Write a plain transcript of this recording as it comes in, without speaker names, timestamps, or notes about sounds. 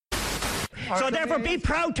So therefore be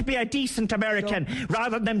proud to be a decent American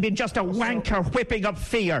rather than being just a wanker whipping up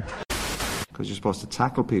fear. Because you're supposed to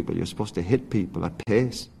tackle people, you're supposed to hit people at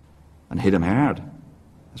pace and hit them hard.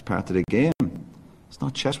 It's part of the game. It's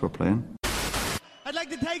not chess we're playing. I'd like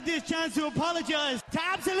to take this chance to apologise to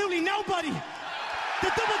absolutely nobody.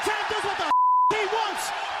 The double champ does what the he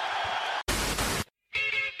wants.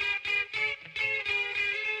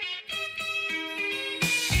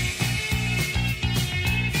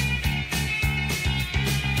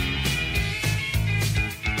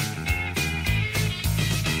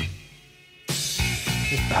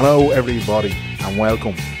 Hello everybody and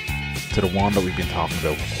welcome to the one that we've been talking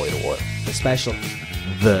about for quite a while. The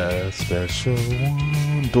special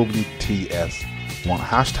one, WTS one,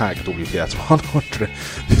 hashtag WTS 100.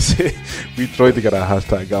 We tried to get a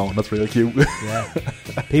hashtag going, that's really cute. Yeah.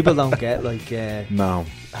 People don't get like no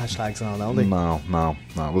hashtags and all, don't they? No.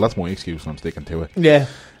 Well, that's my excuse and I'm sticking to it. Yeah.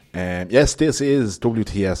 Yes, this is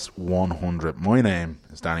WTS 100. My name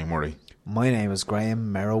is Danny Murray. My name is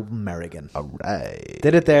Graham Merrow Merrigan. Alright.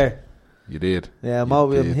 Did it there? You did. Yeah, I'm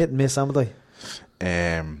hit and miss, haven't I?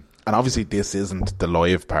 And obviously this isn't the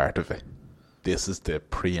live part of it. This is the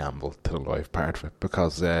preamble to the live part of it,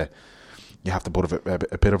 because you have to put a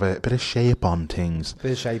bit of shape on things. A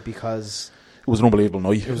bit of shape, because it was an unbelievable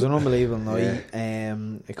night. It was an unbelievable night.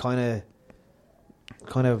 It kind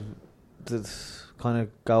of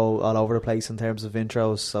go all over the place in terms of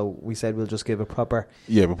intros. So we said we'll just give a proper.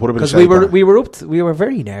 Yeah, we'll put a bit of shape. Because we were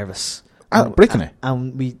very nervous. Breaking it,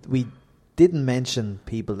 and we didn't mention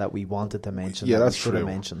people that we wanted to mention. Yeah, that that's we should true. Have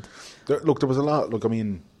mentioned. There was a lot. Look, I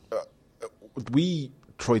mean, we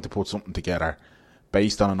tried to put something together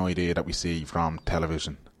based on an idea that we see from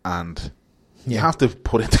television, and you have to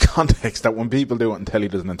put into context that when people do it and tell you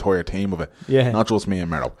there's an entire team of it, not just me and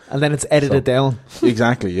Merrow. And then it's edited down.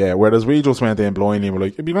 Exactly, yeah. Whereas we just went in blindly and were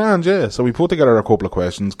like, it'd be grand, yeah. So we put together a couple of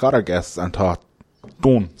questions, got our guests and thought,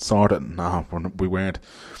 done, sorted. No, we weren't.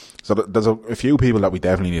 So there's a few people that we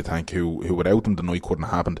definitely need to thank who without them the night couldn't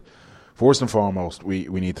have happened. First and foremost, we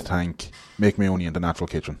need to thank Mick Mooney and the Natural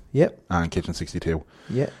Kitchen. Yep. And Kitchen 62.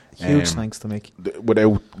 Yeah. Huge thanks to Mick.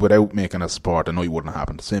 Without making a sport, the night wouldn't have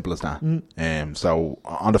happened. Simple as that. So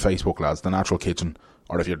on the Facebook, lads, the Natural Kitchen,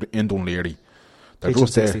 or if you're in Dunleary, they're Kitchen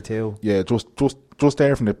just there. 62. Yeah, just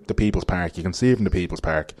there from the People's Park. You can see it from the People's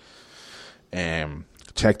Park.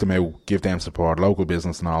 Check them out, give them support, local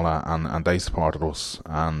business and all that, and they supported us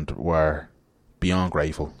and were beyond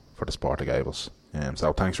grateful for the support they gave us.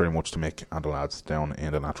 So thanks very much to Mick and the lads down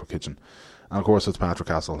in the Natural Kitchen. And of course it's Patrick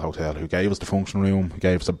Castle Hotel, who gave us the function room, who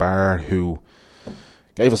gave us a bar, who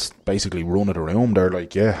gave us basically run of the room. They're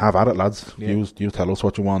like, yeah, have at it, lads. You tell us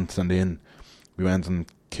what you want. And then we went and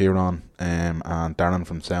Kieran and Darren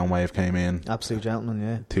from Soundwave came in. Absolute gentlemen,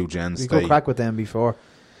 yeah. Two gents. We got crack with them before.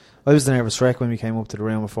 I was the nervous wreck when we came up to the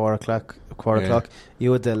room at 4 o'clock.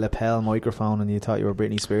 You had the lapel microphone and you thought you were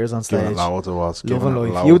Britney Spears on stage. Giving it loads, it was. Loving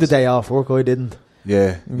life. You had the day off work, I didn't.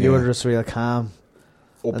 Yeah. You were just real calm.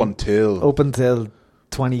 Up until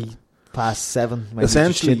 20 past 7.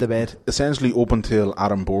 Essentially, shit the bed. Essentially up until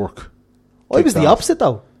Adam Burke. I was the opposite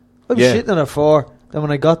though. I was shitting at 4. Then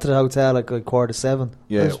when I got to the hotel at like 7:15.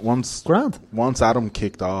 Yeah, once Adam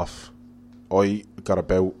kicked off, I got a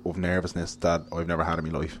bout of nervousness that I've never had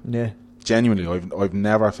in my life. Yeah. Genuinely, I've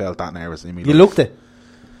never felt that nervous in my life. You looked it.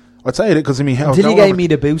 I'd say it because in my head. Until you gave me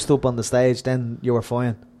the boost up on the stage, then you were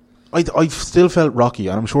fine. I still felt rocky,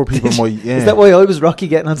 and I'm sure people might. Yeah. Is that why I was rocky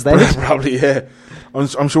getting on stage? Probably, yeah.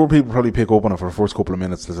 I'm sure people probably pick up on it for the first couple of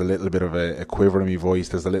minutes. There's a little bit of a quiver in my voice.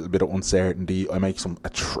 There's a little bit of uncertainty. I make some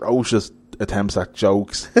atrocious attempts at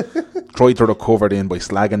jokes. Try to recover in by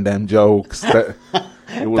slagging them jokes.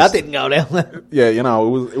 That didn't go down. Yeah, you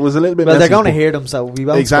know, it was a little bit. Well, they're going to hear them, so we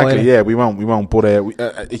won't. Exactly, yeah, we won't. But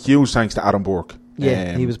a huge thanks to Adam Burke.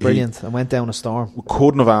 Yeah, he was brilliant and went down a storm. We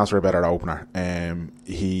couldn't have asked for a better opener.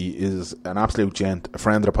 He is an absolute gent, a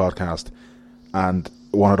friend of the podcast, and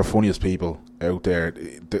one of the funniest people out there.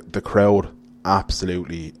 The crowd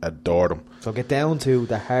absolutely adored him. So get down to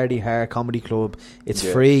the Hardy Har Comedy Club. It's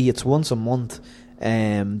free. It's once a month.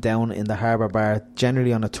 Down in the Harbour Bar,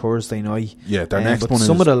 generally on a Thursday night. Yeah, their next one is...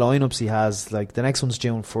 Some of the lineups he has, like the next one's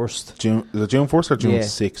June 1st. Is it June 1st or June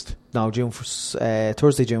 6th? No, June 1st,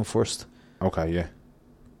 Thursday, June 1st. Okay, yeah.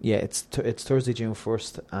 Yeah, it's Thursday, June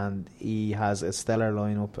 1st, and he has a stellar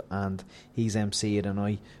lineup, and he's MC of the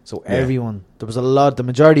night. So everyone, the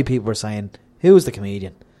majority of people were saying, who's the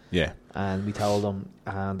comedian? Yeah. And we told them,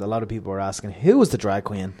 and a lot of people were asking, who was the drag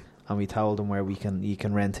queen? And we told them where you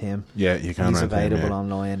can rent him. Yeah, you can He's rent him. He's available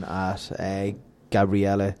online at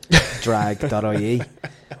Gabriella Drag.ie.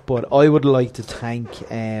 But I would like to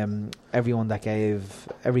thank every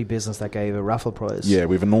business that gave a raffle prize. Yeah,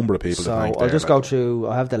 we have a number of people So to thank. I'll just go through.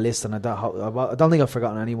 I have the list, and I don't think I've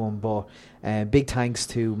forgotten anyone. But big thanks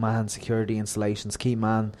to Mahan Security Installations, Key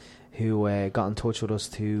Man, who got in touch with us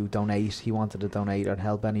to donate. He wanted to donate and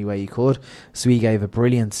help any way he could. So he gave a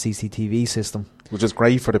brilliant CCTV system, which is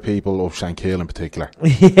great for the people of Shankill in particular.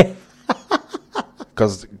 Yeah.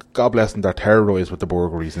 Because God bless them, they're terrorised with the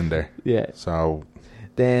burglaries in there. Yeah. So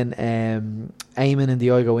then Eamon in the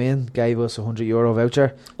Igo Inn gave us a €100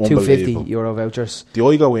 voucher, €250 vouchers. The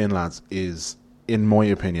Igo Inn, lads, is, in my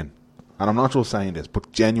opinion, and I'm not just saying this,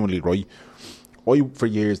 but genuinely right. I for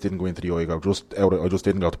years didn't go into the Igo. I just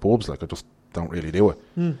didn't go to pubs. Like, I just don't really do it.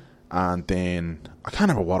 And then I can't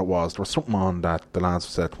remember what it was. There was something on that the lads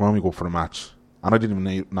said, "Why don't we go for a match?" And I didn't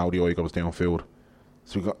even know the Igo was doing food.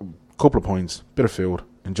 So we got a couple of points, bit of food,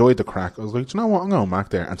 enjoyed the crack. I was like, do you know what? I'm going back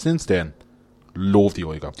there. And since then, love the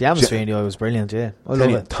Igo. The atmosphere in the Igo was brilliant. Yeah, I love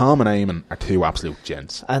it. Tom and Eamon are two absolute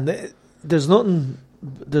gents. And there's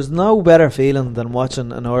no better feeling than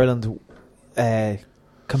watching an Ireland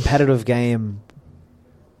competitive game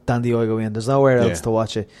than the Igo Inn. There's nowhere else to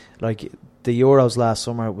watch it. Like the Euros last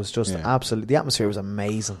summer, it was just absolute. The atmosphere was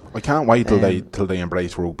amazing. I can't wait till they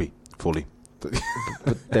embrace rugby fully. But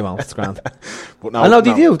they won't. It's grand. But I know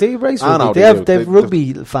they do. They embrace rugby. They have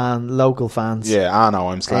rugby local fans. Yeah, I know.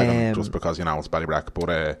 I'm slagging just because it's Ballybrack.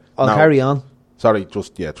 But I'll carry on. Sorry,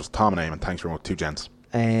 just Tom and Eamon. Thanks very much. Two gents.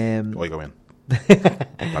 I go in.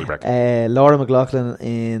 Laura McLaughlin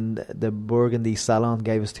in the Burgundy Salon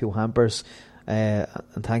gave us 2 hampers. And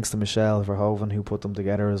thanks to Michelle Verhoeven who put them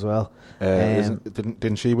together as well.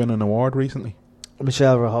 Didn't she win an award recently?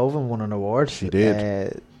 Michelle Verhoeven won an award. She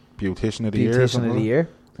did. Beautician of the Year. Beautician of the Year.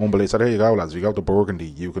 Unbelievable. So there you go, lads. If you go to Burgundy,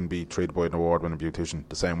 you can be treated by an award-winning beautician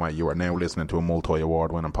the same way you are now listening to a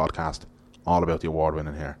multi-award-winning podcast. All about the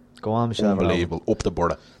award-winning here. Go on, Michelle. Unbelievable. Up the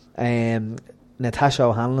border. Natasha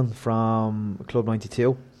O'Hanlon from Club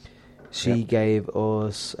 92. She gave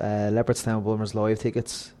us Leopardstown Bulmers live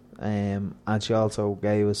tickets. And she also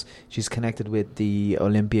gave us, she's connected with the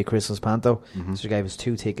Olympia Christmas Panto. So she gave us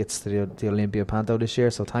 2 tickets to the Olympia Panto this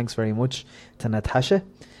year. So thanks very much to Natasha.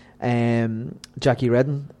 Jackie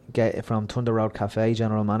Redden from Thunder Road Cafe,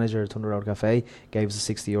 General Manager of Thunder Road Cafe, gave us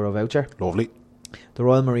a €60 voucher. Lovely. The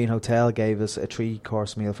Royal Marine Hotel gave us a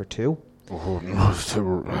 3-course meal for 2.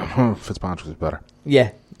 Fitzpatrick is better.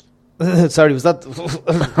 Yeah. Sorry, was that...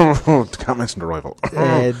 Can't mention the rival.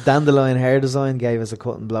 Dandelion Hair Design gave us a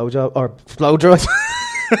cut and blow job, or blow dry.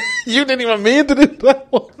 You didn't even mean to do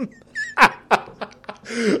that one.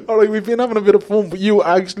 Alright, we've been having a bit of fun, but you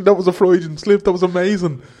actually, that was a Freudian slip. That was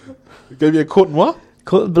amazing. Gave you a cut and what?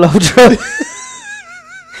 Cut and blow dry.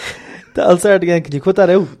 I'll start again. Can you cut that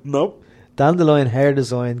out? No. Dandelion Hair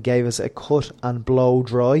Design gave us a cut and blow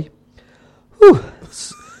dry. Whew.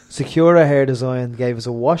 Secura Hair Design gave us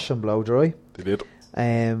a wash and blow dry. They did.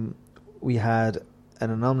 We had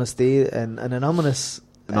an anonymous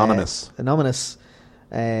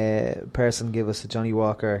person give us a Johnny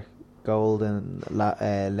Walker Gold and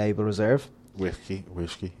Label Reserve whiskey.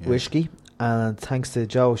 And thanks to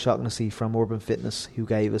Joe Shaughnessy from Urban Fitness who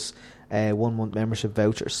gave us 1-month membership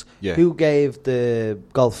vouchers. Yeah. Who gave the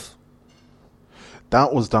golf?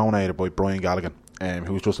 That was donated by Brian Galligan,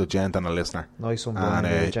 who was just a gent and a listener. Nice one, Brian.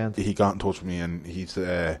 And gent. He got in touch with me, and he's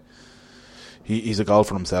a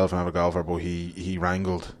golfer himself, and I'm a golfer, but he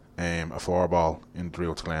wrangled a 4-ball in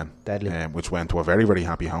Druids Glen, deadly, which went to a very, very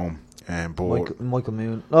happy home. But Michael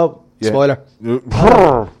Moon. Oh, yeah. Spoiler.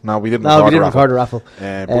 No, we didn't record the raffle.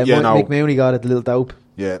 Mick Mooney got it, the little dope.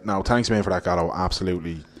 Yeah, no, thanks man for that, Gallo.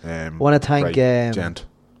 Absolutely. I want to thank gent.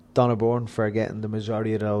 Donna Bourne for getting the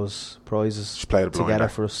majority of those prizes together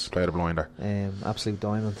for us. She played a blinder. Absolute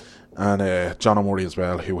diamond. And John O'Murray as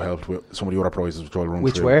well, who helped with some of the other prizes which I'll run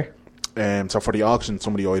which through. were? So for the auction,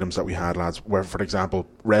 some of the items that we had, lads, were, for example,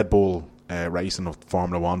 Red Bull Racing of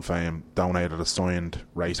Formula 1 fame donated a signed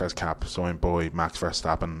racer's cap signed by Max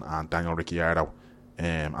Verstappen and Daniel Ricciardo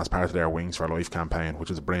as part of their Wings for Life campaign,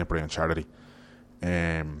 which is a brilliant charity.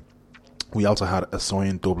 We also had a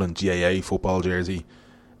signed Dublin GAA football jersey,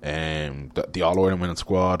 the All-Ireland winning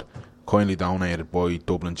squad, kindly donated by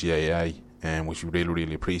Dublin GAA, which we really,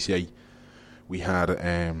 really appreciate. We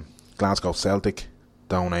had Glasgow Celtic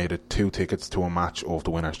donated 2 tickets to a match of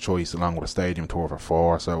the winner's choice along with a stadium tour for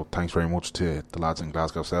 4, so thanks very much to the lads in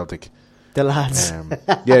Glasgow Celtic. The lads.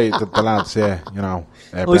 The lads, yeah, you know.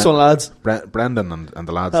 Nice one, lads. Brendan and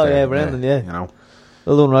the lads. Oh, there, yeah, Brendan, yeah. You know.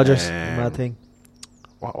 Well done, Rogers. Mad thing.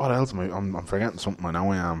 What else am I'm forgetting something I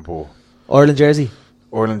know I am, but... Ireland jersey.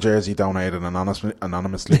 Ireland jersey donated anonymously.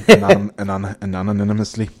 By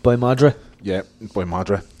Madra. Yeah, by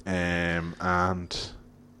Madra. And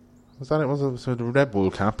was that it? Was it the Red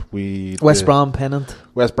Bull cap? West Brom pennant.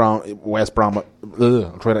 West Brom.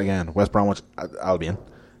 I'll try that again. West Bromwich Albion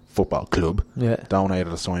Football Club. Yeah.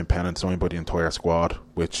 Donated a signed pennant signed by the entire squad.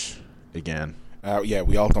 Which again,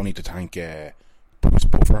 we also need to thank Bruce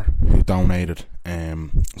Buffer, who donated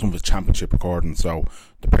some of his championship recordings. So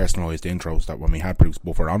the personalised intros that when we had Bruce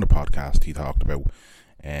Buffer on the podcast, he talked about.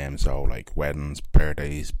 So like weddings,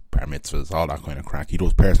 birthdays, bar mitzvahs, all that kind of crack. He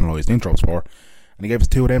does personalised intros for, and he gave us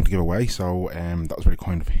 2 of them to give away. So that was very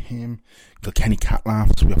kind of him. Kilkenny Cat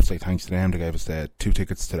Laughs, we have to say thanks to them. They gave us 2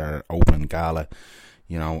 tickets to their opening gala.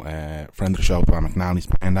 You know, friend of the show, Paul McNally's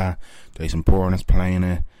playing that. Jason Bourne is playing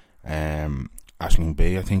it. Aisling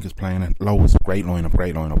B, I think, is playing it. Loads, great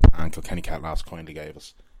lineup. And Kilkenny Cat Laughs kindly gave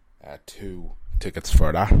us 2 tickets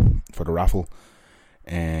for that, for the raffle.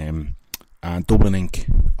 And Dublin Inc.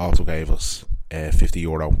 also gave us a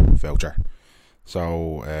 €50 voucher.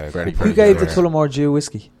 So, very Who gave the Tullamore Dew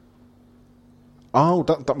whiskey? Oh,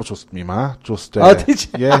 that was just me, ma. Just did you?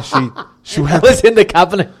 Yeah, she went. That was in the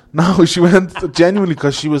cabinet. No, she went genuinely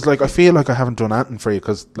because she was like, I feel like I haven't done anything for you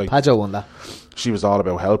because like Pajo won that. She was all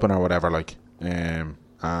about helping or whatever, like. And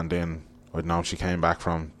then I don't know, she came back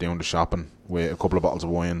from doing the shopping with a couple of bottles of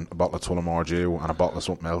wine, a bottle of Tullamore Dew, and a bottle of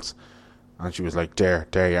something else. And she was like, there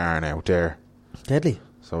you are now, there. Deadly.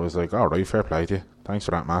 So I was like, all right, fair play to you. Thanks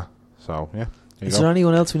for that, ma. So, yeah. Is there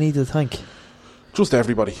anyone else we need to thank? Just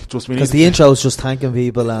everybody. Because the intro was just thanking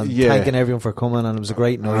people and thanking everyone for coming, and it was a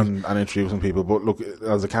great night. And introducing people. But look,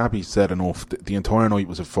 as it can't be said enough, the entire night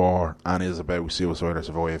was for and is about Suicide or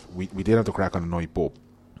Survive. We did have to crack on the night, but,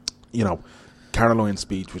 you know, Caroline's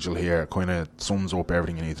speech, which you'll hear, kind of sums up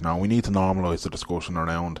everything you need to know. We need to normalise the discussion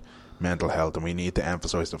around mental health, and we need to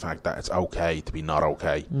emphasise the fact that it's okay to be not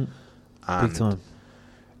okay. And, big time.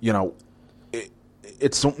 You know,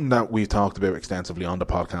 it's something that we've talked about extensively on the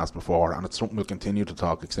podcast before, and it's something we'll continue to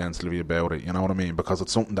talk extensively about it, you know what I mean? Because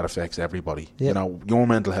it's something that affects everybody. Yeah. You know, your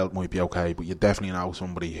mental health might be okay, but you definitely know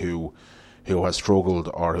somebody who has struggled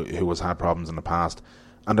or who has had problems in the past,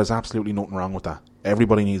 and there's absolutely nothing wrong with that.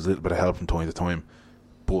 Everybody needs a little bit of help from time to time,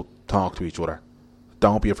 but talk to each other.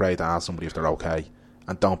 Don't be afraid to ask somebody if they're okay,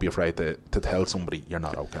 and don't be afraid to tell somebody you're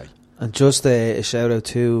not okay. And just a shout out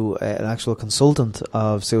to an actual consultant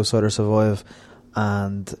of Suicide or Survive,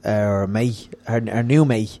 and our new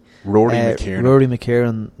mate, Rory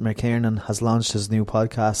McKiernan has launched his new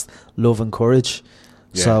podcast, Love and Courage.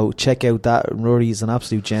 Yeah. So check out that. Rory's an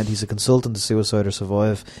absolute gent. He's a consultant to Suicide or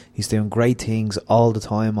Survive. He's doing great things all the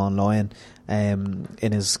time online, in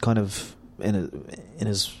his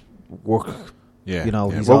work. Yeah, you know,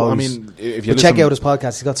 yeah. He's well, always, I mean, if you check out his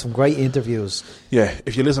podcast, he's got some great interviews. Yeah,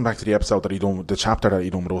 if you listen back to the episode that he done, the chapter that he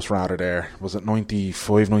done with us, rather there was it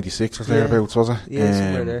 95, 96 or thereabouts, was it? Yeah,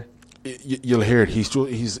 somewhere there. You'll hear it.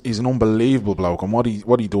 He's an unbelievable bloke, and what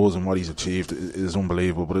he does and what he's achieved is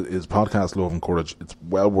unbelievable. But his podcast, Love and Courage, it's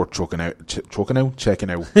well worth checking out. Chucking out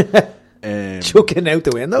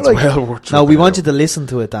the window. It's well worth. No, we want you to listen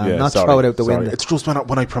to it, Dan, not throw it out the window. It's just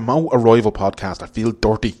when I promote a rival podcast, I feel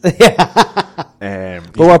dirty.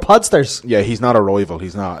 But we're podsters. Yeah, he's not a rival.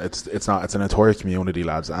 He's not. It's not. It's an entire community,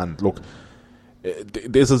 lads. And look,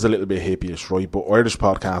 this is a little bit hippie-ish, right? But Irish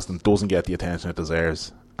podcasting doesn't get the attention it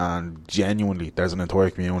deserves. And genuinely, there's an entire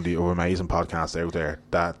community of amazing podcasts out there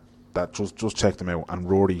that just check them out. And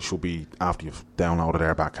Rory should be, after you've downloaded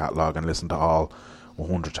their back catalogue and listened to all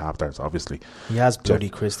 100 chapters, obviously. He has bloody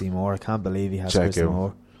Christy Moore. I can't believe he has Christy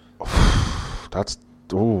Moore. That's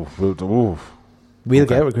we'll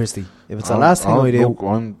get with Christy. If it's the last thing we do,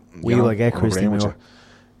 we will get Christy Moore.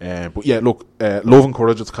 But yeah, look, Love and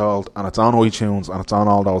Courage it's called, and it's on iTunes and it's on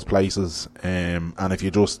all those places. And if you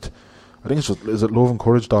just, I think it's just, is it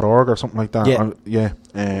loveandcourage.org or something like that? Yeah.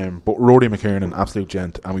 But Rory McKiernan, absolute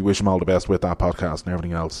gent, and we wish him all the best with that podcast and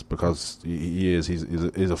everything else, because he's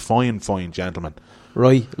a fine gentleman.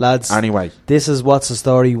 Right, lads. Anyway, this is What's the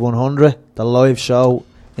Story 100, the live show.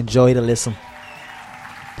 Enjoy the listen.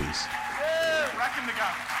 Peace.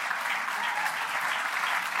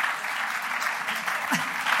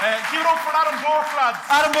 Give it up for Adam Burke, lads.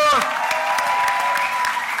 Adam Burke.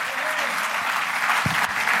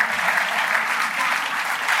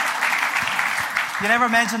 You never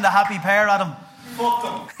mentioned the happy pair, Adam. Fuck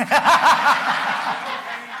them.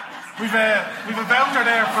 we've a voucher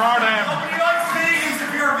there for our name. Nobody likes vegans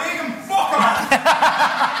if you're a vegan. Fuck them.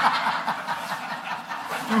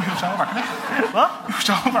 What?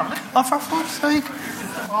 Oh, for fuck's sake.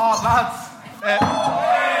 Oh, lads.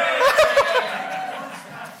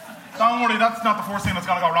 Don't worry, that's not the first thing that's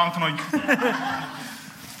going to go wrong tonight.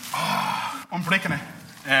 I'm breaking it.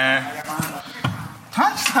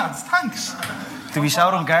 Thanks, lads, thanks. Do we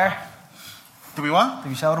shout him Gar? Do we what? Do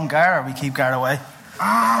we shout him Gar or we keep Gar away?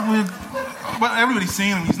 Well, everybody's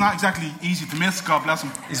seen him. He's not exactly easy to miss, God bless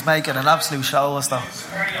him. He's making an absolute show of us, though.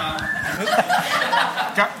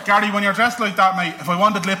 Gary, when you're dressed like that, mate, if I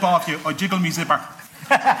wanted to lip off you, I'd jiggle me zipper.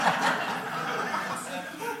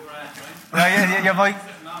 You might.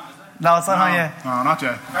 No, it's not on you. No, not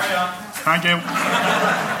yet. Carry on. Thank you.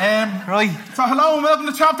 Right. So, hello and welcome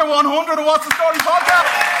to Chapter 100 of What's the Story podcast.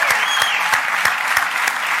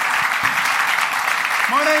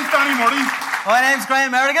 My name's Danny Murray. My name's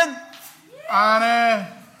Graham Merrigan. And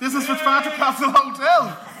this is Fitzpatrick Castle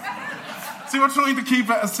Hotel. See, we're trying to keep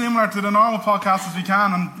it as similar to the normal podcast as we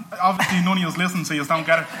can, and obviously none of you listen, so you don't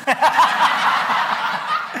get it.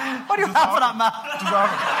 What are you laughing at, Matt?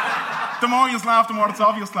 The more you laugh, the more it's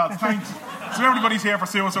obvious, lads. Thanks. So everybody's here for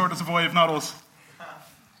Suicide to Survive, not us.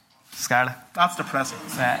 Scarlet. That's depressing.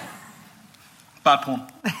 Bad pun.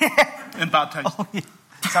 In bad taste. Oh, yeah.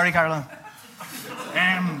 Sorry, Caroline.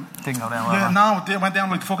 Didn't go down well. Yeah, no, it went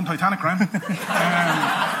down like the fucking Titanic, Graham.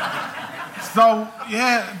 So,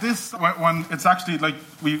 yeah, this, when it's actually like,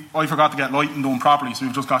 I forgot to get lighting done properly, so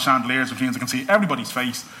we've just got chandeliers, which means I can see everybody's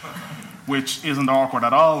face, which isn't awkward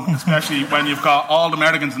at all, especially when you've got all the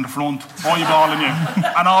Americans in the front eyeballing you,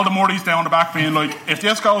 and all the Murrays down the back being like, if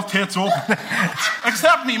this goes tits up,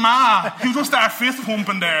 except me ma, who just started fist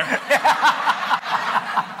pumping there.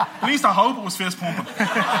 At least I hope it was fist pumping.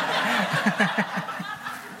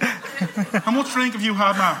 How much drink have you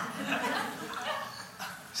had now?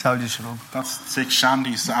 So you should have. That's 6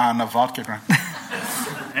 shandies and a vodka, Grant.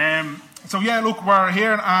 So yeah, look, we're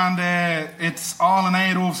here and it's all in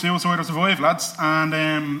aid of Suicide or Survive, lads. And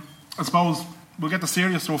I suppose we'll get the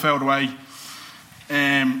serious stuff out of the way.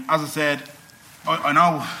 As I said, I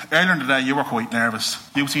know earlier in the day you were quite nervous.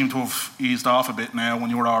 You seem to have eased off a bit now when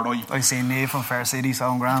you were alright. I seen Neve from Fair City, so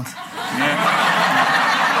I'm grand. Yeah.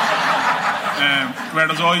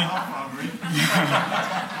 Whereas I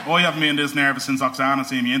haven't been this nervous since Oksana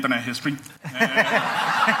seen my internet history.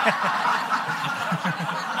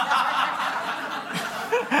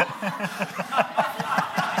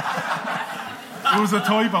 It was a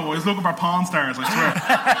typo. I was looking for Pawn Stars, I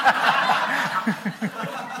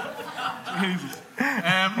swear. Jesus.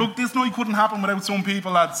 Look, this night couldn't happen without some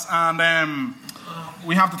people, lads, and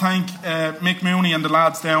we have to thank Mick Mooney and the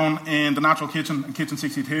lads down in the Natural Kitchen and Kitchen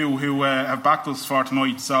 62 who have backed us for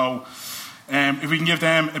tonight. So if we can give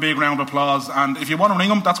them a big round of applause, and if you want to ring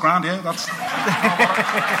them, that's grand, yeah. That's.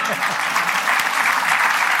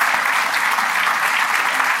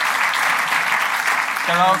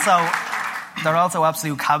 They're also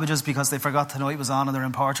absolute cabbages because they forgot tonight was on and they're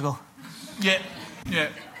in Portugal. Yeah.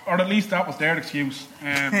 Or at least that was their excuse.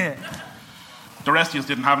 The rest of us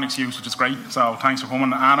didn't have an excuse, which is great, so thanks for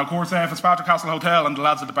coming. And of course, Fitzpatrick Castle Hotel and the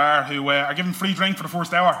lads at the bar who are giving free drink for the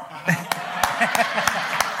first hour.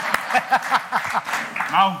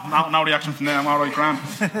 No reaction from them, alright, grand.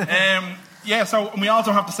 Yeah, so we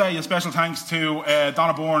also have to say a special thanks to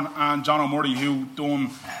Donna Bourne and John O'Murray who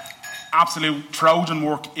done absolute Trojan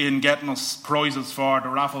work in getting us prizes for the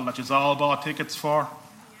raffle that you've all bought tickets for.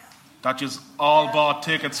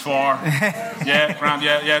 Yeah, grand,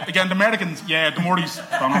 yeah. Again, the Americans, yeah, the Murrays.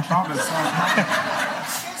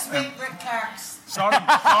 Excuse me, Rick Clarks. Sorry.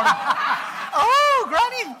 Oh,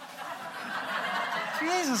 Granny!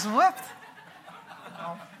 Jesus, whipped.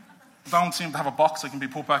 Don't seem to have a box I can be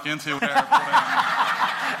put back into there. But,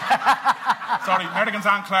 sorry, Americans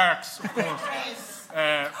and Clarks, of course.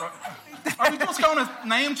 Are we just going to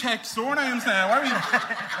name check surnames now? Are we?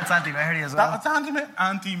 It's Auntie Mary as well. It's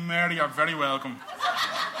Auntie Mary. You're very welcome.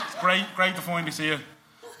 It's great to finally see you.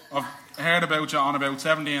 I've heard about you on about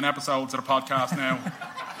 17 episodes of the podcast now.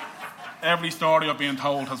 Every story I've been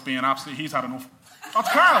told has been absolutely. He's had enough. Oh, it's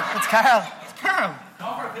Carl. It's Carl.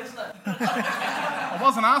 I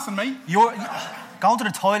wasn't asking, mate. You're going to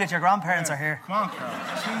the toilet. Your grandparents are here. Come on, Carl.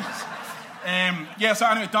 Jesus. Yeah, so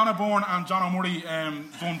anyway, Donna Bourne and John O'Murray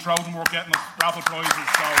done Trojan work getting us raffle prizes.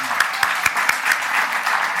 So,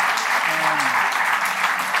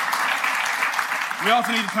 we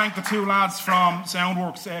also need to thank the 2 lads from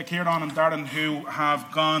Soundworks, Kieran and Darren, who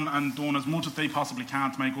have gone and done as much as they possibly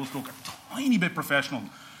can to make us look a tiny bit professional,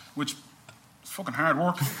 which is fucking hard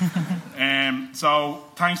work. So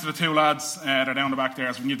thanks to the 2 lads, they're down the back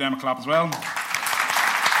there, so we can give them a clap as well.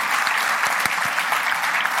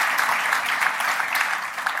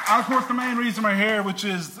 And of course, the main reason we're here, which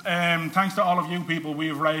is thanks to all of you people,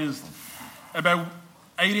 we've raised about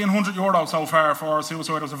 €1,800 so far for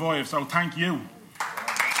Suicide or Survive, so thank you.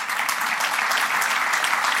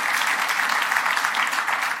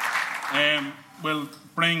 We'll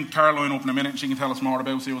bring Caroline up in a minute and she can tell us more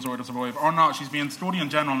about Suicide to Survive. Or not, she's been studying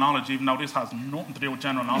general knowledge, even though this has nothing to do with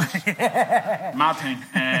general knowledge. Mad thing.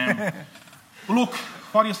 Well, look,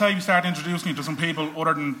 what do you say we start introducing you to some people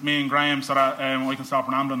other than me and Graham so that I can stop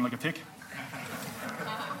rambling like a tick?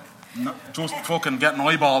 No, just fucking getting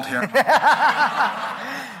eyeballed here.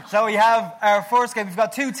 So we have our first game. We've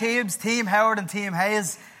got two teams, Team Howard and Team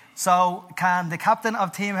Hayes. So can the captain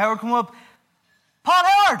of Team Howard come up? Paul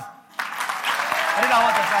Howard! I didn't know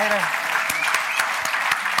what to say there.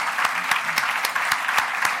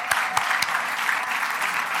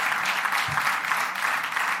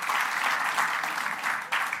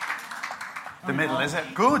 The middle, is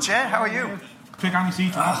it? Good, yeah. How are you? Pick any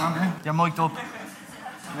seat. You're mic'd up.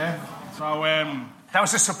 Yeah. So, that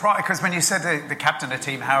was a surprise, because when you said the captain of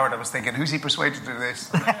Team Howard, I was thinking, who's he persuaded to do this?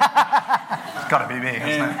 It's got to be me,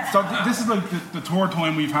 hasn't it? So this is like the third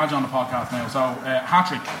time we've had you on the podcast now. So,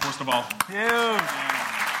 hat-trick, first of all. Huge.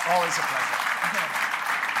 Always a pleasure.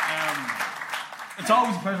 It's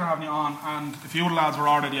always a pleasure having you on, and a few of the lads were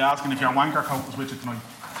already asking if your wanker coat was with you tonight.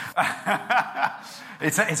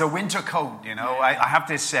 It's a winter coat, you know. I have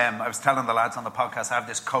this. I was telling the lads on the podcast. I have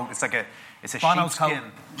this coat. It's a Bono's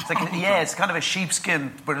sheepskin. It's like it's kind of a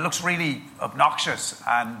sheepskin, but it looks really obnoxious.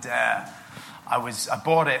 And I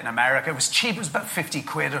bought it in America. It was cheap. It was about 50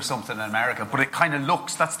 quid or something in America. But it kind of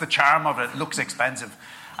looks. That's the charm of it. It looks expensive.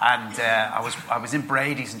 And I was in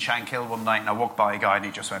Brady's in Shankill one night, and I walked by a guy, and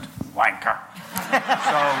he just went wanker.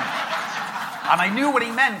 And I knew what he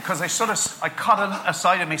meant because I caught a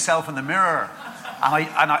side of myself in the mirror.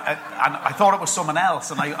 And I thought it was someone else,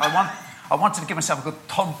 and I wanted to give myself a good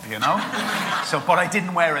thump, you know. But I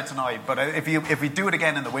didn't wear it tonight. But if we do it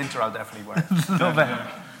again in the winter, I'll definitely wear it. Love it.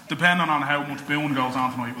 Depending on how much booing goes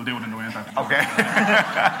on tonight, we'll do it in the winter. Okay.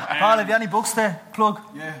 Paul, have you any books to plug?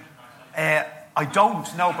 Yeah. I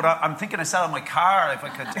don't know, but I'm thinking of selling my car if I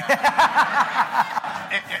could.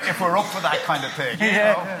 If we're up for that kind of thing.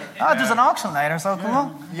 Yeah. You know? Oh, there's an auction later, so come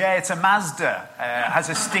on. Yeah, it's a Mazda. Has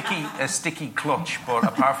a sticky clutch, but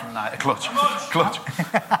apart from that, clutch.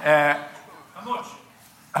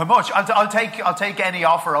 How much? I'll take any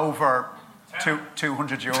offer over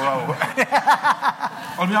 €200.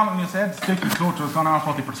 I'll be honest, when you said sticky clutch, I was going to ask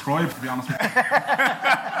what they prescribe, to be honest with you.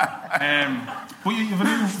 But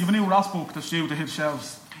you've a new Ross book that's due to hit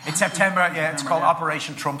shelves. It's September, yeah. It's called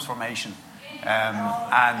Operation Transformation. So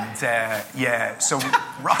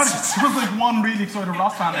Ross... It was like one really excited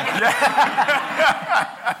Ross fan there.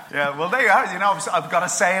 Yeah, well, there you are. You know, I've got a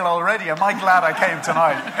sale already. Am I glad I came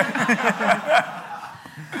tonight?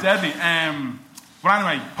 Deadly. But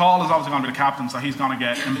anyway, Paul is obviously going to be the captain, so he's going to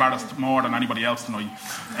get embarrassed more than anybody else tonight.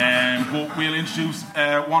 But we'll introduce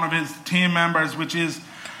one of his team members, which is...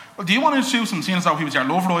 Well, do you want to introduce him, seeing as though he was your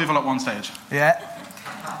love rival at one stage? Yeah.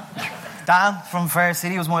 Dan from Fair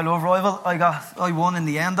City was my love rival. I won in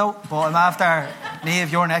the end though, but I'm after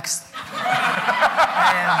Niamh, you're next. Was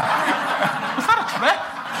that a threat?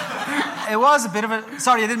 It was a bit of a...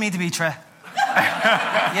 Sorry, I didn't mean to be a threat.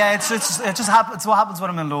 Yeah, it just happens. It's what happens when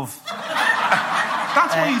I'm in love.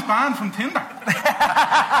 That's why he's banned from Tinder.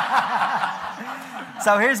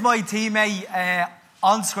 So here's my teammate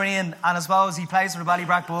on screen, and I suppose he plays for the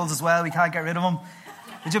Ballybrack Bulls as well. We can't get rid of him.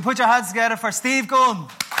 Would you put your hands together for Steve Gunn?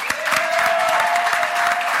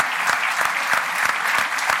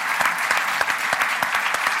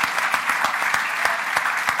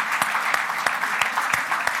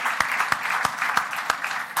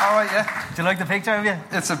 All right, yeah. Do you like the picture of you?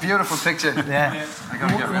 It's a beautiful picture. Yeah.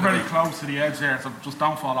 We're very close to the edge there, so just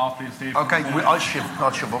don't fall off, please, Steve. Okay, I'll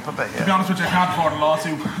shove up a bit, yeah. To be honest with you, I can't afford a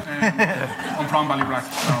lawsuit. I'm from Ballybrack,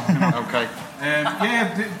 so, you know. Okay.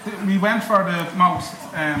 We went for the most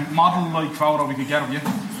model-like photo we could get of you.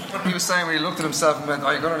 He was saying when he looked at himself and went,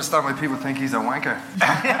 "Oh, you're going to understand why people think he's a wanker."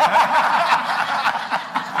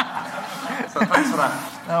 So thanks for that.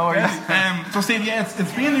 No worries. So Steve, it's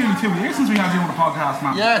been nearly 2 years since we had you on the podcast,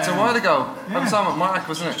 man. Yeah, it's a while ago. I was on with Mark,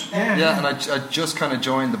 wasn't it? Yeah. And I just kind of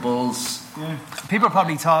joined the Bulls. Yeah. People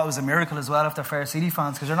probably thought it was a miracle as well if they're Fair City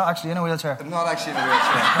fans, because you're not actually in a wheelchair. I'm not actually in a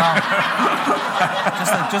wheelchair.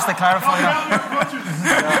 Just to clarify that.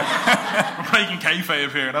 We're breaking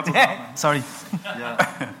kayfabe here. That's what's happening. Sorry. Yeah.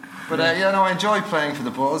 But I enjoy playing for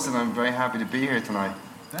the Bulls, and I'm very happy to be here tonight.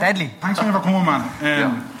 Deadly. Thanks for coming,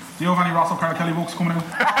 man. Do you have any Russell Carl Kelly books coming out?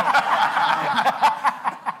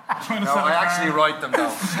 No, I actually write them though.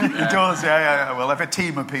 He does, yeah. Well, I have a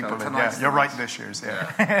team of people. You're writing this year's,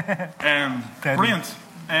 Brilliant. So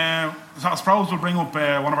I suppose we'll bring up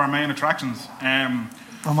one of our main attractions. I'm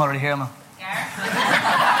already here, man.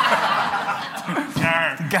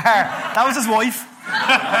 Gar. That was his wife.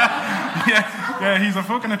 yeah, he's a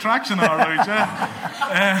fucking attraction, all right,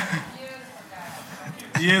 yeah.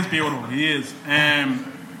 He is beautiful, he is.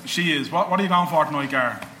 She is. What are you going for tonight,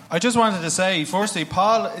 Gar? I just wanted to say, firstly,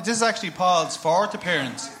 Paul, this is actually Paul's 4th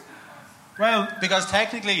appearance. Well, because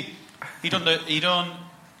technically, he done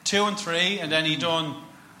 2 and 3, and then he done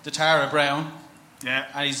the Tara Brown. Yeah.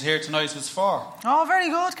 And he's here tonight, so it's 4. Oh, very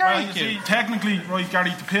good, Gary. Well, you see, technically, right,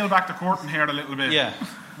 Gary, to peel back the curtain here a little bit. Yeah.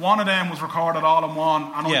 One of them was recorded all in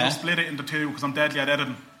one, and I Yeah. just split it into 2 because I'm deadly at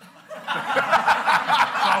editing.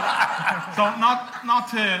 so not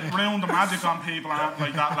to ruin the magic on people and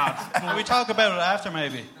like that, lads. Can we talk about it after,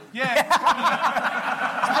 maybe? Yeah, it's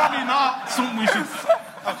probably not something we should.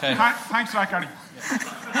 Okay. Thanks for that, Gary.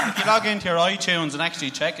 If you log into your iTunes and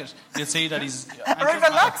actually check it, you'll see that he's.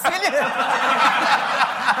 Relax, will you?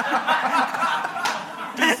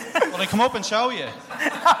 Will I come up and show you?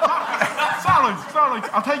 It's all right.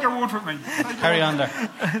 I'll take your word for it, mate. Carry on there.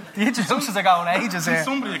 The introductions are going ages here.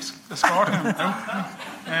 Somebody escorting him out.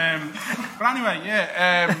 But anyway,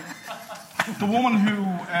 yeah. The woman who.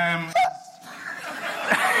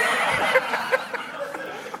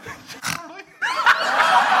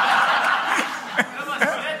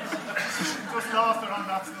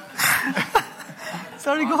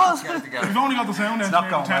 Sorry, go on. We've only got the sound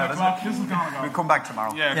engineer at 10 o'clock. This is going to go. We'll come back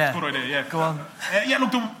tomorrow. Yeah, Yeah. good idea, yeah. Go on. Yeah,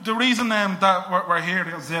 look, the reason that we're here,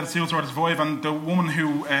 as I said, Suicide Survive, and the woman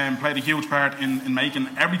who played a huge part in making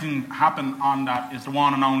everything happen on that is the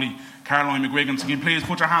one and only Caroline McGuigan. So can you please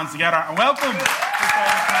put your hands together and welcome.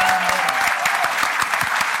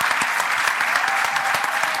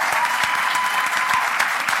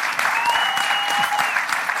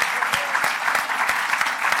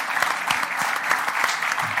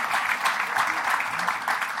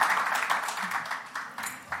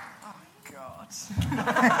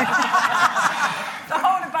 The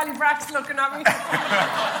whole of Ballybrack's looking at me.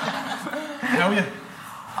 How are you?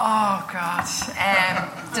 Oh, God.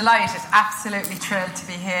 Delighted. Absolutely thrilled to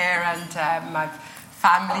be here. And my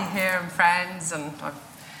family here and friends. And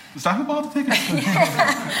Is that who bought the ticket? and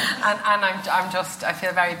I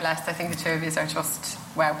feel very blessed. I think the two of you are just,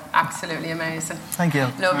 wow, absolutely amazing. Thank you.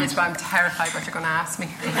 Love you, but I'm terrified what you're going to ask me.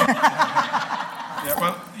 Yeah,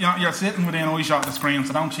 well, you're sitting within eye shot of the screen,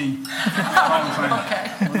 so don't cheat. Okay.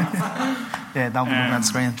 Yeah, don't be looking at the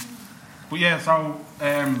screen. But yeah, so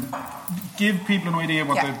give people an idea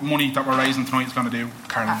what the money that we're raising tonight is going to do,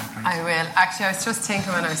 Caroline. I will. Actually, I was just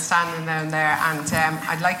thinking when I was standing down there, and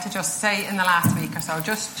I'd like to just say in the last week or so,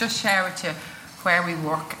 just share with you where we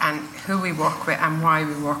work and who we work with and why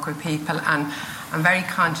we work with people. And I'm very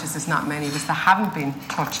conscious there's not many of us that haven't been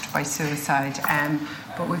touched by suicide,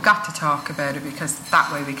 but we've got to talk about it because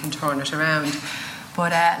that way we can turn it around.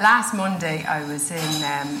 But last Monday I was in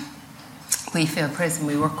Wheatfield Prison.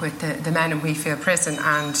 We work with the men in Wheatfield Prison,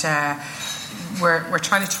 and we're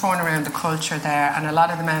trying to turn around the culture there. And a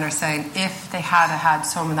lot of the men are saying if they had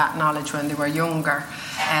some of that knowledge when they were younger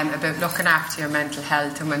about looking after your mental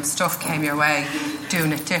health, and when stuff came your way,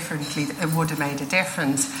 doing it differently, it would have made a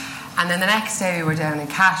difference. And then the next day we were down in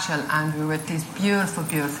Cashel, and we were with these beautiful,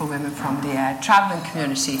 beautiful women from the travelling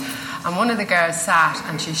community. And one of the girls sat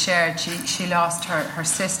and she shared she lost her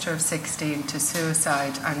sister of 16 to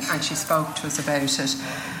suicide, and she spoke to us about it.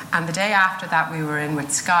 And the day after that we were in with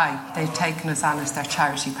Sky. They've taken us on as their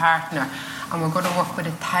charity partner, and we're going to work with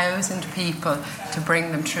 1,000 people to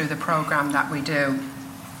bring them through the programme that we do.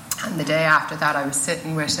 And the day after that I was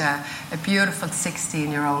sitting with a beautiful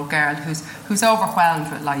 16-year-old girl who's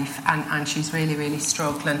overwhelmed with life, and she's really, really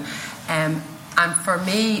struggling. And for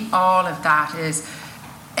me, all of that is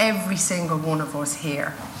every single one of us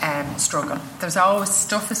here struggle. There's always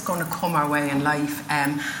stuff that's going to come our way in life,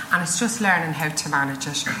 and it's just learning how to manage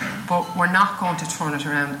it. But we're not going to turn it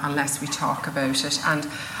around unless we talk about it. And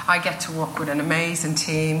I get to work with an amazing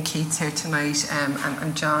team. Keith's here tonight,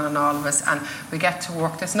 and John and all of us, and we get to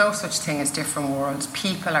work. There's no such thing as different worlds.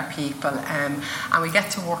 People are people, and we get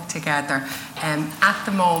to work together. At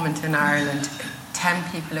the moment in Ireland, 10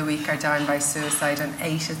 people a week are dying by suicide, and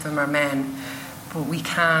 8 of them are men. But we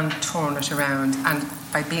can turn it around, and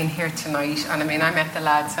by being here tonight, and I mean, I met the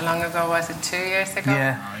lads how long ago was it? 2 years ago?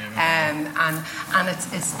 Yeah. And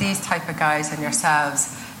it's these type of guys and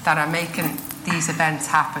yourselves that are making these events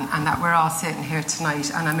happen, and that we're all sitting here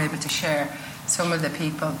tonight, and I'm able to share some of the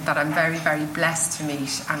people that I'm very, very blessed to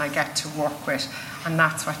meet and I get to work with, and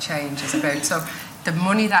that's what change is about. So the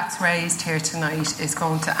money that's raised here tonight is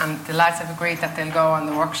going to, and the lads have agreed that they'll go on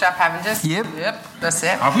the workshop, haven't you? Yep. That's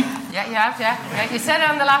it. Have we? Yeah, you have, yeah. You said it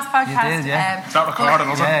on the last podcast. You did, yeah. Is that recorded,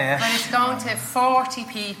 was it? Yeah. But it's going to, 40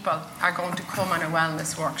 people are going to come on a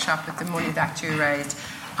wellness workshop with the money that you raised.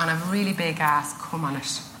 on a really big ass, come on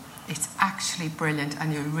it. It's actually brilliant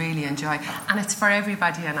and you'll really enjoy it. And it's for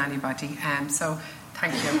everybody and anybody. So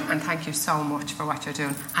thank you, and thank you so much for what you're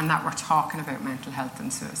doing and that we're talking about mental health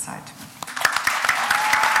and suicide.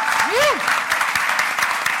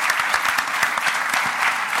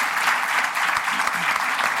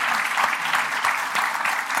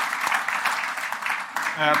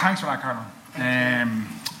 Thanks for that, Caroline.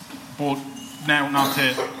 But now, not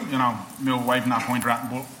to, move away from that point, but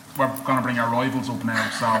we're going to bring our rivals up now,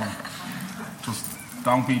 so just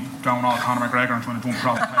don't be going all Conor McGregor and trying to jump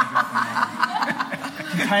across the page.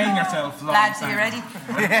 Contain yourself. Lads, are you ready?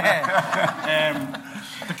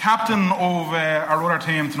 The captain of our other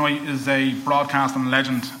team tonight is a broadcasting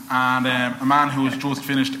legend and a man who has just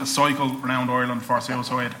finished a cycle around Ireland for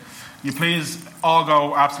suicide. You please all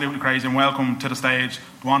go absolutely crazy and welcome to the stage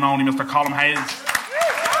the one and only Mr. Colm Hayes.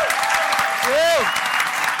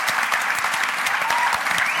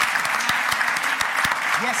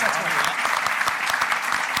 Yes, that's right.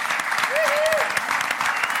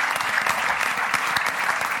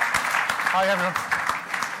 Hi everyone.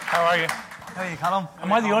 How are you? How are you, Colm?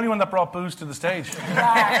 Am I the only one that brought booze to the stage?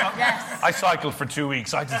 Yes. I cycled for 2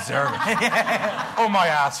 weeks. I deserve it. Oh, my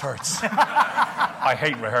ass hurts. I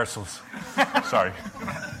hate rehearsals. Sorry.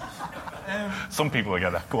 Some people will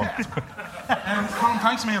get that. Go on. Colm,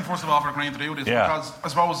 thanks a million, first of all, for agreeing to do this, because I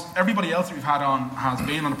suppose everybody else that we've had on has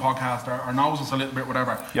been on the podcast or knows us a little bit,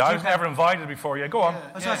 whatever. Yeah, I was never invited before. Yeah, go on.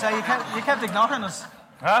 I was going to say, you kept ignoring us.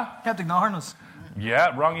 Huh? You kept ignoring us.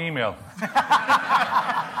 Yeah, wrong email.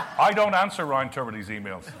 I don't answer Ryan Tubridy's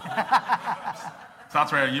emails. So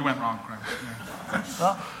that's where you went wrong, Craig.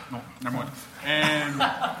 Yeah. No, never mind.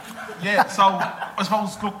 So I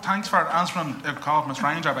suppose, look, thanks for answering a call from a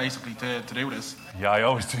stranger, basically, to do this. Yeah, I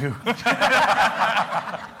always do.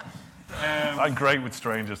 I'm great with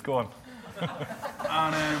strangers. Go on.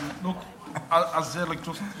 And look, as I said, like,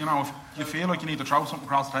 just, if you feel like you need to throw something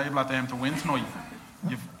across the table at them to win tonight,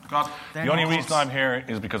 you've got... The only reason I'm here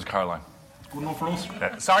is because of Caroline. Good enough for us.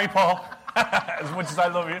 Sorry, Paul. As much as I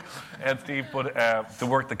love you, Steve, but the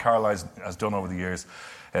work that Caroline has done over the years.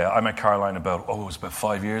 I met Caroline it was about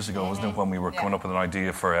 5 years ago, wasn't it, when we were coming up with an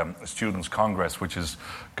idea for a Students' Congress, which has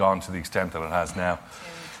gone to the extent that it has now.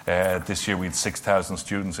 This year we had 6,000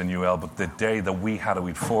 students in UL, but the day that we had it,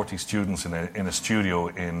 we had 40 students in a studio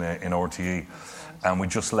in RTE. And we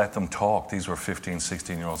just let them talk. These were 15,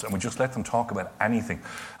 16-year-olds. And we just let them talk about anything.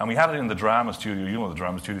 And we had it in the drama studio. You know the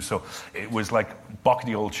drama studio. So it was like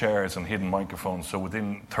buckety old chairs and hidden microphones. So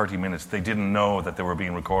within 30 minutes, they didn't know that they were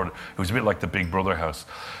being recorded. It was a bit like the Big Brother house,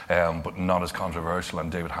 but not as controversial.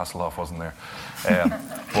 And David Hasselhoff wasn't there.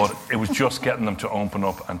 But it was just getting them to open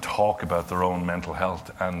up and talk about their own mental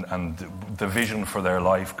health and the vision for their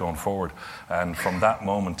life going forward. And from that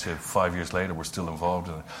moment to 5 years later, we're still involved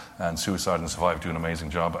in it. And Suicide and Survive do an amazing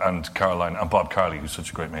job, and Caroline and Bob Carley, who's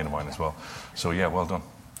such a great mate of mine as well. So yeah, well done.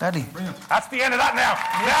 Daddy. Brilliant. That's the end of that now.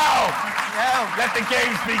 Now, let the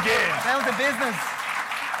games begin. Down to business.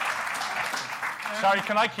 Sorry,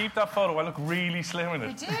 can I keep that photo? I look really slim in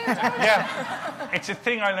it. You do. Yeah, it's a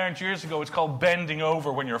thing I learned years ago. It's called bending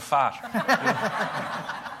over when you're fat.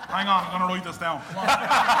 Hang on, I'm going to write this down.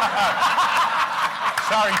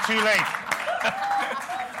 Sorry, too late.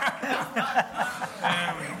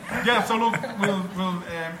 So look, we'll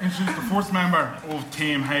introduce the first member of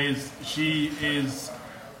Team Hayes. She is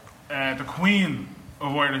the queen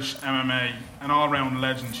of Irish MMA, an all-round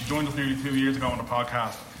legend. She joined us nearly 2 years ago on the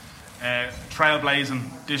podcast. Trailblazing,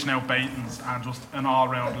 dishing out baitings, and just an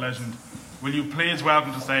all-round legend. Will you please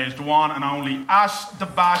welcome to the stage the one and only Ash the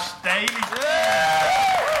Bash Daly?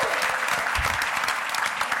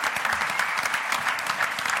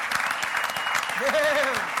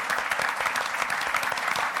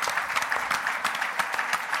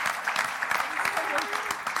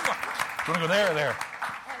 Do you want to go there or there?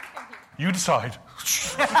 You decide.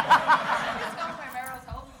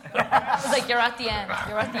 I was like, you're at the end.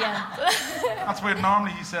 You're at the end. That's where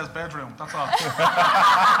normally he says bedroom. That's all.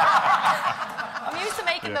 I'm used to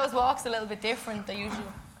making those walks a little bit different than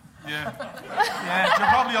usual. Yeah. You're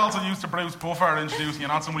probably also used to Bruce Buffer introducing you,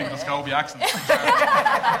 not somebody with a Scobie accent.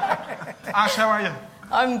 Ash, how are you?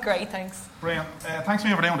 I'm great, thanks. Brilliant. Thanks to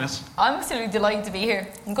me for doing this. I'm absolutely delighted to be here.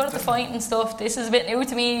 I'm good at the fighting stuff. This is a bit new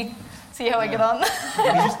to me. See how I get on.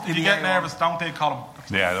 If you get nervous, don't take Colm.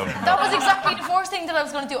 Yeah, that was exactly the first thing that I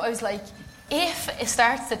was going to do. I was like, if it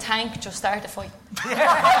starts to tank, just start the fight.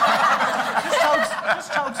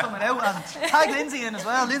 just choke someone out and tag Lindsay in as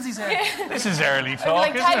well. Lindsay's here. This is early talk,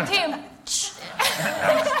 like, isn't tag it? team.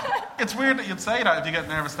 It's weird that you'd say that if you get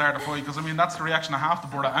nervous, start a fight, because that's the reaction of half the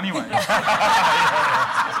brother anyway. You start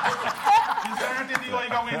in the eye,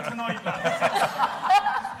 go, Igo in tonight, lads.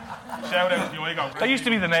 Shout out to you, Igo. That used to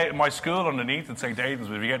be the name my school underneath at St. Aidan's.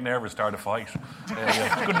 If you get nervous, start a fight.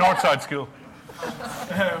 Yeah. Good Northside school.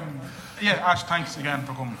 Yeah, Ash, thanks again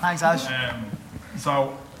for coming. Thanks, Ash.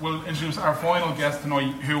 So we'll introduce our final guest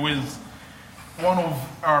tonight, who is one of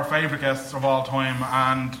our favourite guests of all time,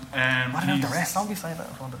 and what about the rest? Don't be saying that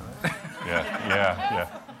in front of the rest. Yeah.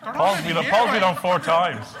 Paul's been on 4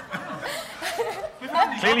 times.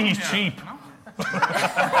 Clearly he's cheap.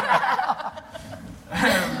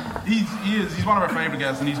 He's one of our favourite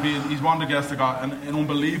guests, and he's one of the guests that got an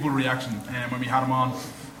unbelievable reaction when we had him on,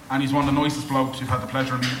 and he's one of the nicest blokes you've had the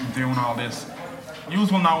pleasure of meeting doing all this. You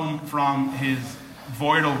will know him from his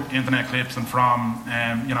viral internet clips and from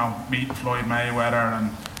meeting Floyd Mayweather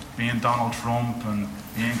and being Donald Trump and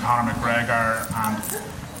being Conor McGregor and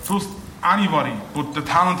just anybody, but the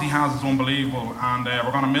talent he has is unbelievable, and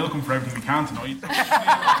we're going to milk him for everything we can tonight.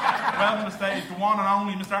 Welcome to the stage, the one and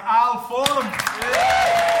only Mr. Al Fordham.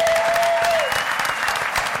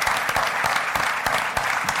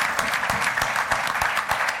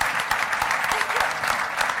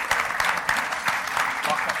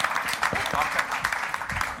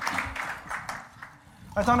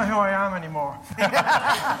 I don't know who I am anymore.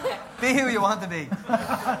 Be who you want to be.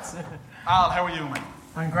 Al, how are you, mate?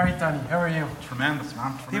 I'm great, Danny. How are you? Tremendous,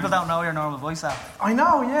 man. Tremendous. People don't know your normal voice, Al. I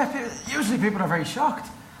know, yeah. Usually people are very shocked.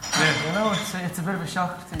 Yeah. You know, it's a bit of a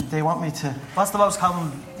shock. They want me to... What's the most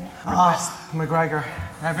common request? McGregor.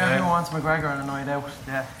 Everyone wants McGregor on a night out.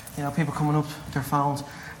 Yeah. You know, people coming up with their phones.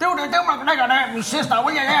 Do McGregor there, my sister,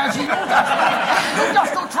 will you? Yeah, she knows that. You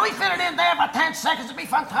just do 3 fit it in there for 10 seconds, it'd be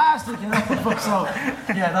fantastic, you know. So,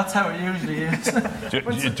 yeah, that's how it usually is. You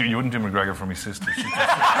wouldn't do McGregor for my sister. Absolutely.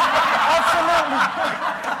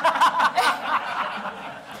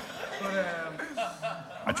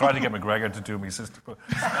 I tried to get McGregor to do my sister, but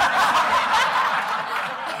it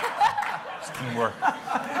didn't work.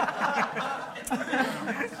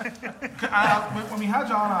 When we had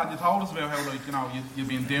you on, you told us about how, you've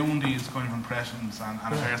been doing these kind of impressions and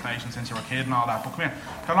impersonations since you were a kid and all that. But come here,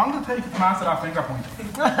 how long did it take you to master that finger point?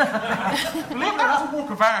 Believe it, that's a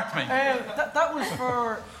work of art, mate. That was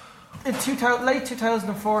for in late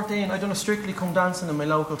 2014. I done a Strictly Come Dancing in my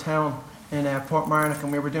local town in Portmarnock,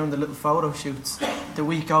 and we were doing the little photo shoots the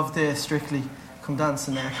week of the Strictly Come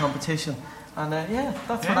Dancing competition. And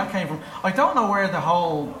that's where that came from. I don't know where the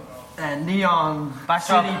whole neon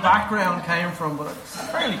city background came from, but it's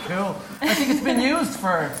fairly cool. I think it's been used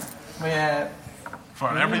for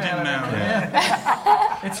everything now.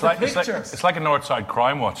 Yeah. It's like a Northside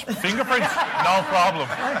crime watch. Fingerprints, no problem.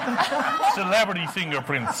 Celebrity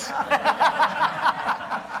fingerprints.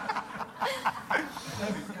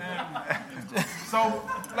 So,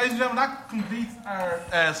 ladies and gentlemen, that completes our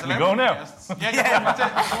celebrity We go now. guests. Yeah, that's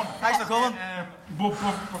it. Thanks for coming. But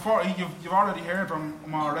before, you've already heard from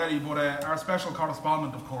him already, but our special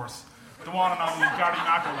correspondent, of course, the one and only Gary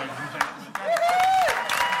Macker, ladies and gentlemen.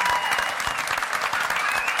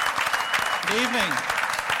 Good evening.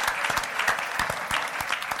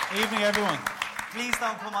 Evening, everyone. Please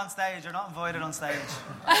don't come on stage. You're not invited on stage.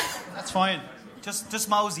 That's fine. Just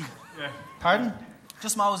mosey. Yeah. Pardon?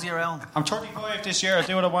 Just mosey around. I'm 35 this year. I'll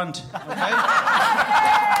do what I want. Okay?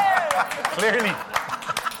 Clearly.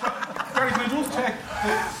 Gary, can I just check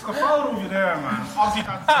the photo of you there, man?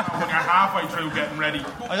 Obviously, that's when you're halfway through getting ready.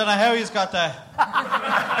 I don't know how he's got that.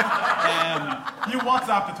 You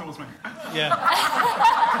WhatsApped it to us, mate. Yeah.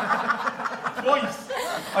 Twice.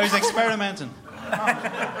 I was experimenting.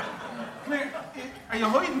 Are you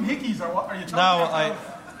hiding hickeys or what? Are you No,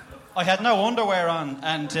 I had no underwear on,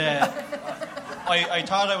 and I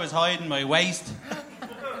thought I was hiding my waist,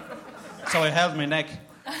 so I held my neck.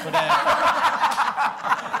 But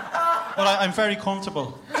I'm very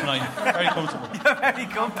comfortable tonight. Very comfortable. You're very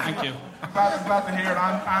comfortable. Thank you. I'm glad to hear it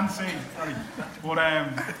and see. Sorry. But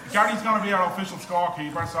Gary's going to be our official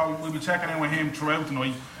scorekeeper, so we'll be checking in with him throughout the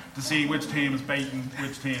night to see which team is beating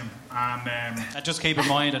which team. And just keep in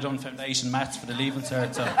mind, I've done foundation maths for the Leaving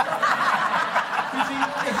Cert, so... You see,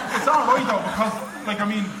 it's all right though, because,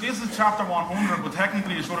 this is chapter 100, but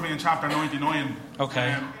technically it should have been chapter 99.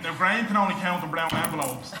 Okay. Now, Graham can only count in brown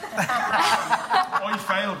envelopes. I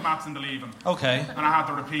failed maths in the Leaving. Okay. And I had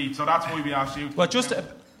to repeat, so that's why we asked you. Well, just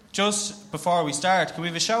before we start, can we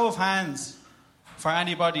have a show of hands for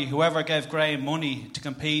anybody, whoever gave Graham money to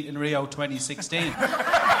compete in Rio 2016? Put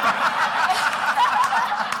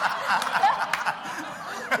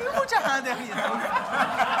your hand out, you know.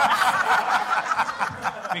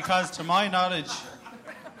 Because to my knowledge,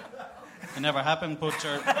 it never happened, but if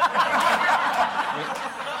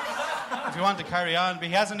you want to carry on, but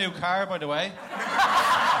he has a new car, by the way.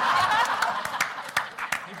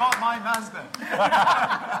 Mazda.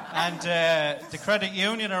 And the credit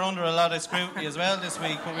union are under a lot of scrutiny as well this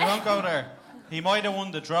week, but we won't go there. He might have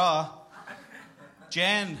won the draw.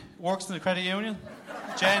 Jen works in the credit union.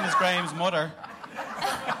 Jen is Graham's mother.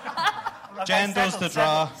 Jen does the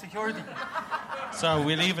draw. Security. So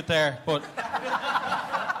we leave it there. But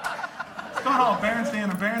It's not all Bernstein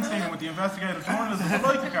with the investigative journalism. It's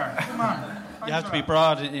like the car. Come on. you have to be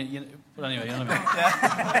broad. But anyway, you know what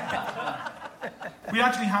I mean. We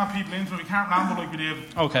actually have people into it. We can't ramble like we did.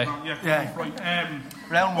 Okay. Yeah. Right.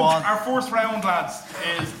 Round one. Our first round, lads,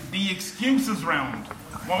 is the excuses round.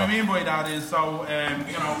 What we mean by that is, so,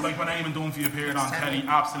 like when Eamon Dunphy appeared on telly,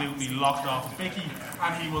 absolutely locked off his bicky,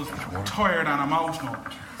 and he was tired and emotional.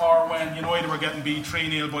 Or when United were getting beat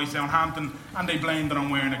 3-0 by Southampton, and they blamed it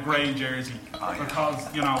on wearing a grey jersey because,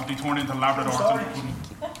 they turned into Labradors and they couldn't.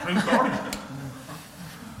 True story.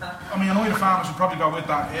 I mean, United fans should probably go with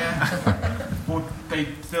that, yeah. But they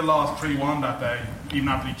still lost 3-1 that day, even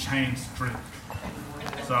after they changed 3.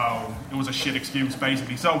 So it was a shit excuse,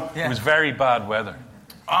 basically. So it was very bad weather.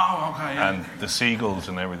 Oh, okay. Yeah. And the seagulls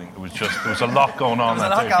and everything. It was just, there was a lot going on that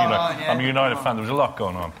day. I'm a United fan, there was a lot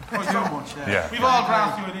going on. Yeah. We've all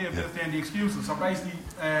grasped the idea of this then, the excuses. So basically,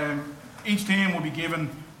 each team will be given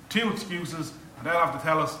 2 excuses, and they'll have to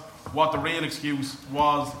tell us what the real excuse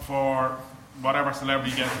was for whatever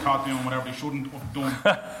celebrity gets caught doing whatever they shouldn't have done.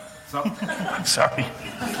 So, sorry.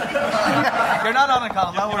 You're not on a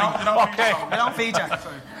call, don't worry. You don't feature.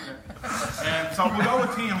 So we'll go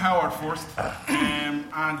with Team Howard first.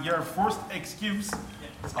 And your first excuse is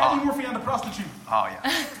Eddie Murphy and the prostitute. Oh,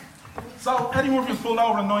 yeah. So Eddie Murphy was pulled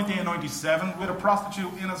over in 1997 with a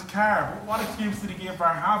prostitute in his car. What excuse did he give for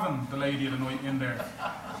having the lady of the night in there?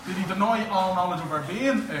 Did he deny all knowledge of her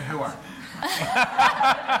being a whore?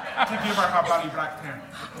 To give her a ballybrack turn?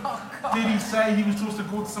 Did he say he was just a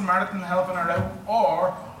good Samaritan helping her out?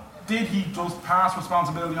 Or did he just pass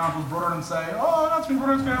responsibility on to his brother and say, oh, that's my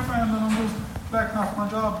brother's girlfriend and I'm just backing off my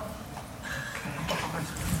job?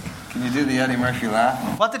 Can you do the Eddie Murphy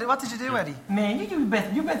laugh? What did you do, Eddie? Man, you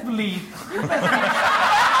best believe.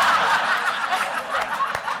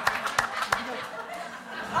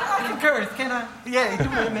 I concur, can I?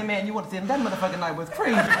 Yeah, man, you want to see him? That motherfucking night was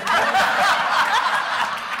crazy.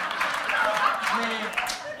 Man,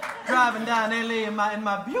 driving down LA in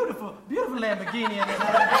my beautiful Lamborghini, and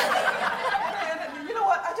you know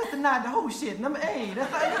what? I just denied the whole shit. Number 8.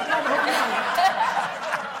 That's I just denied the whole thing.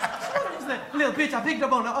 Little bitch I picked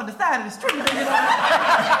up on the side of the street. You know?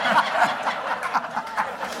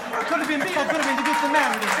 It could have been me. I could have been the good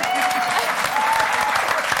Samaritan.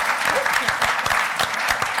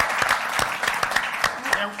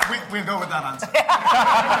 We'll go with that answer.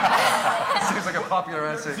 Seems like a popular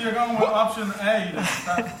answer. So you're going with option A.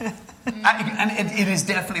 And it is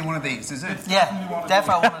definitely one of these, is it? Yeah,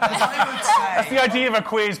 definitely one of these. I would say. That's the idea of a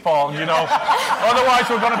quiz, Paul, Otherwise,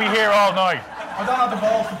 we're going to be here all night. I don't have the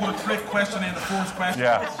balls to put a trick question in the first question.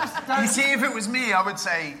 Yeah. You see, if it was me, I would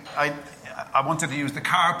say I wanted to use the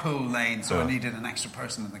carpool lane, so I needed an extra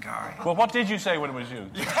person in the car. Well, what did you say when it was you?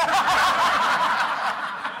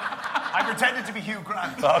 I pretended to be Hugh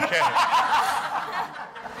Grant. Okay.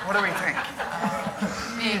 What do we think?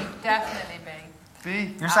 B, definitely B.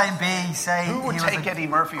 B? You're saying B, Who would take Eddie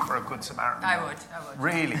Murphy for a good Samaritan? I would.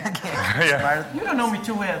 Really? Yeah. You don't know me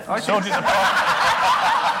too well. So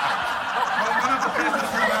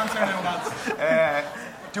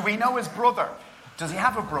do we know his brother? Does he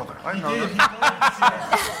have a brother? I don't know.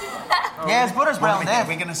 Yeah, his brother's brown Are bread.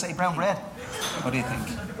 we going to say Brown bread. What do you think?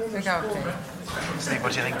 We go B. Steve,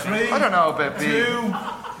 what do you think? 3, I don't know about B. 2, 1.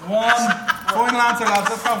 Final answer, lads.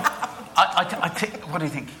 Let's go. I think. What do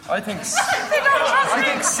you think? I think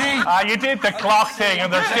C. you did the clock thing and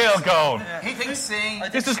they're still going. He thinks C.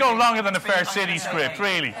 This is going longer than a Fair City script,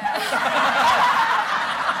 really. So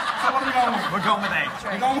what are we going with? We're going with A.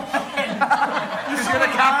 We're going with A. You're the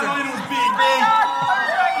captain. It was B.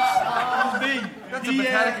 That's a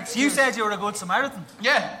pathetic excuse. You said you were a good Samaritan.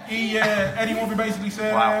 Yeah. Eddie Murphy basically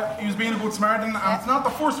said he was being a good Samaritan, and it's not the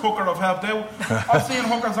first hooker I've helped out. I've seen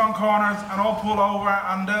hookers on corners, and I'll pull over,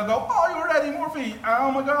 and they'll go, oh, you're Eddie Murphy.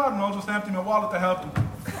 Oh, my God. And I'll just empty my wallet to help them.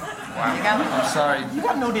 I'm sorry. You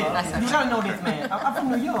gotta know this. You gotta know this, man. I'm from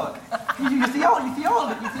New York. You see all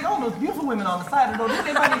those beautiful women on the side of the road.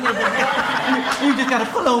 Everybody lives there. You just gotta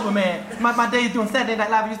pull over, man. My days doing Saturday Night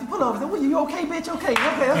Live, I used to pull over. Say, well, you okay, bitch? Okay.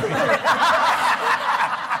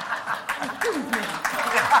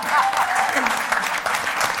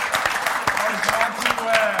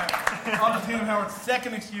 On to Team Howard's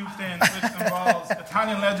second excuse then, which involves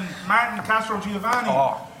Italian legend Martin Castro Giovanni,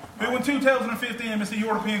 who in 2015 missed the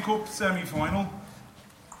European Cup semi-final.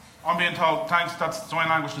 I'm being told, thanks, that's sign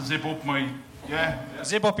language to zip up my... Yeah.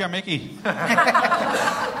 Zip up your Mickey.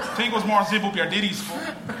 I think it was more zip up your ditties.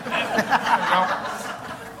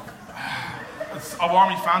 I wore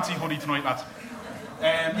my fancy hoodie tonight, lads.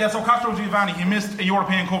 So Castro Giovanni, he missed a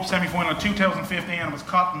European Cup semi-final in 2015 and was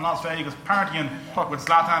caught in Las Vegas partying with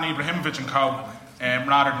Zlatan Ibrahimovic and co,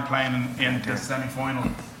 rather than playing in the semi-final.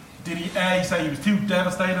 Did he A, say he was too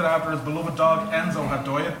devastated after his beloved dog Enzo had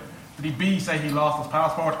died? Did he B, say he lost his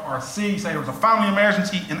passport? Or C, say there was a family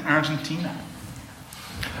emergency in Argentina?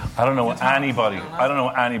 I don't know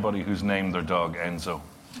anybody who's named their dog Enzo.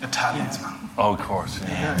 Italians, man. Oh, of course.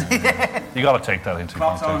 Yeah. You got to take that into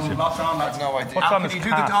context. Lots on, lads. No idea. What's on Can his you do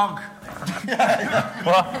the hat? dog?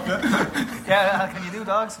 What? Yeah, can you do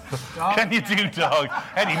dogs? Can you do dog?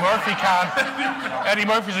 Eddie Murphy can. Eddie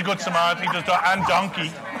Murphy's a good Samaritan. He does dog and donkey.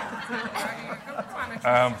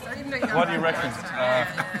 What do you reckon?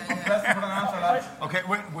 Okay,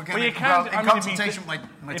 we're Well, getting you can't. in I mean, consultation with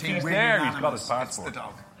my if team. he's we're there, he's got his unanimous. passport. It's the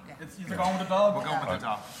dog. You're going with the dog? We're going with the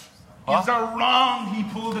dog. Is that wrong? He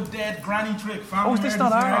pulled a dead granny trick. Oh, is this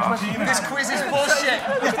not our question? This quiz is bullshit.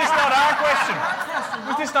 Is this not our question?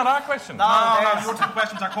 Is this not our question? No, your two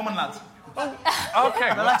questions are coming, lads. Okay.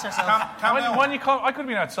 Relax yourself. When you call, I could have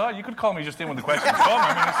been outside. You could call me just in when the questions come.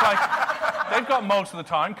 I mean, it's like they've got most of the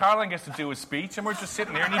time. Caroline gets to do his speech, and we're just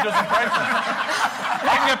sitting here, and he does impressions.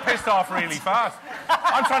 I can get pissed off really fast.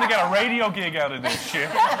 I'm trying to get a radio gig out of this shit.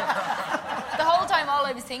 The whole time, all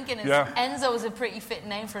I was thinking is Yeah. Enzo is a pretty fit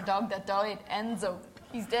name for a dog that died. Enzo.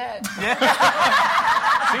 He's dead. See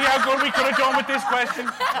how good we could have done with this question?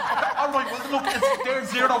 All right, well, look, they're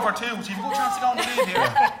 0-2, so you've a good chance to go on the lead here.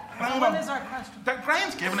 What is our question?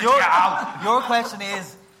 Graham's giving it to you, Al. Your question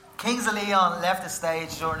is, Kings of Leon left the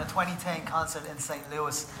stage during a 2010 concert in St.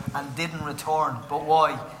 Louis and didn't return, but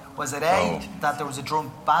why? Was it A, that there was a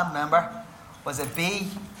drunk band member? Was it B,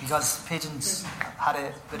 because Pigeons had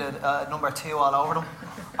a bit of number 2 all over them?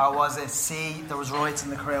 Or was it C, there was riots in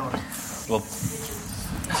the crowd? Well,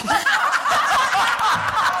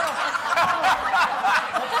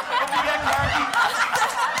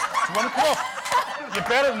 you want to come up? You're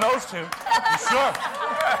better than those two. You sure?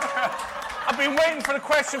 I've been waiting for the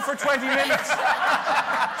question for 20 minutes.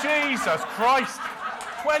 Jesus Christ.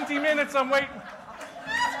 20 minutes I'm waiting.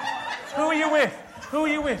 Who are you with? Who are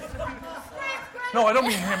you with? No, I don't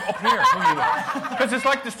mean him up here. Who are you with? Because it's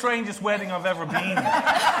like the strangest wedding I've ever been.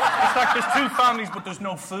 It's like there's 2 families, but there's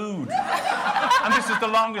no food. And this is the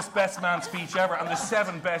longest best man speech ever, and there's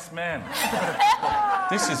 7 best men.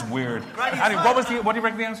 This is weird. Anyway, what do you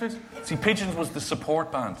reckon the answer is? See, Pigeons was the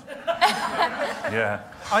support band. Yeah.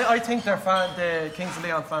 I think the Kings of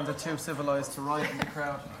Leon fans are too civilised to riot in the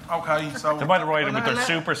crowd. Okay, so... They might have rioted with their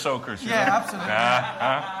super soakers. Yeah, absolutely.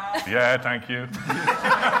 Yeah, thank you.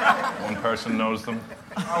 One person knows them.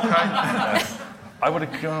 Okay. I would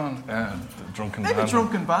have gone drunken Maybe band.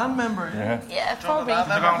 drunken band member. Yeah, probably.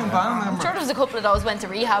 Drunken band I'm member. sure there was a couple of those went to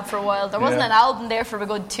rehab for a while. There wasn't Yeah. an album there for a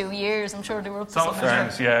good 2 years. I'm sure they were up to something.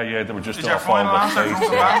 Friends, yeah, they were just Is all your final followed answer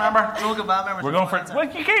drunken band member? Drunken band member. We're going for it. Well,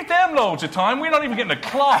 you gave them loads of time. We're not even getting a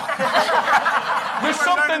clock. There's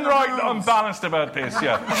something right unbalanced about this,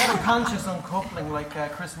 yeah. Conscious uncoupling like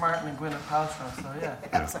Chris Martin and Gwyneth Paltrow, so yeah.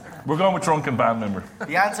 We're going with drunken band member.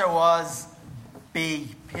 The answer was B,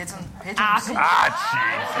 Pigeons. I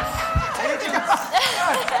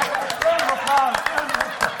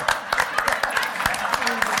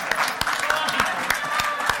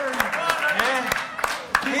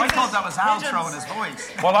thought that was Al throwing his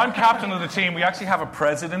voice. Well, I'm captain of the team. We actually have a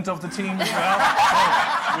president of the team as well.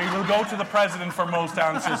 So we will go to the president for most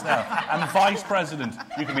answers now. And vice president,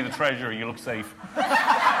 you can be the treasurer. You look safe.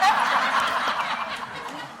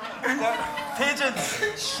 Pigeons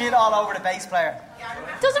shit all over the bass player.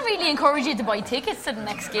 Doesn't really encourage you to buy tickets to the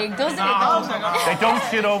next gig, does it? They don't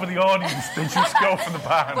shit over the audience. They just go for the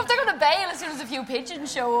band. But they're going to bail as soon as a few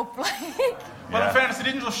pigeons show up. Well, in fairness, they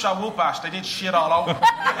didn't just show up, Ash. They did shit all over.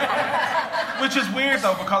 Which is weird,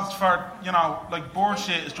 though, because for, like, bird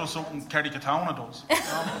shit is just something Kerry Katona does.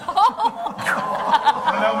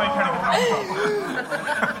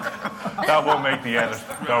 That won't make the edit.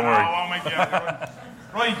 Don't worry. That won't make the edit.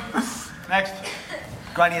 Right, next.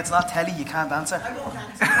 Granny, it's not telly, you can't answer.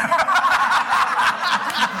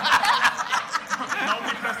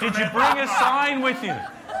 Did you bring a sign with you?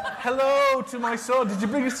 Hello to my son. Did you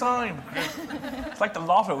bring a sign? It's like the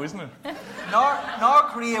lotto, isn't it?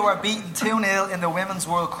 North Korea were beaten 2-0 in the Women's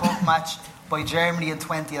World Cup match by Germany in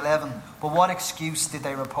 2011. But what excuse did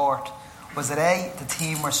they report? Was it A, the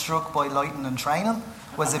team were struck by lightning in training?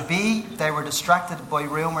 Was it B, they were distracted by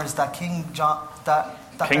rumours that King John...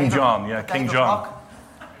 King John, yeah, King John.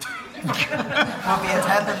 would be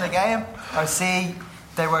attending the game, or C,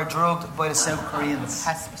 they were drugged by the South Koreans?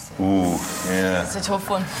 Ooh, yeah. It's a tough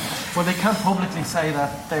one. Well, they can't publicly say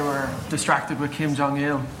that they were distracted with Kim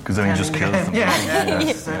Jong-il. Because then he just kills them.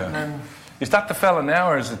 Yeah. Is that the fella now,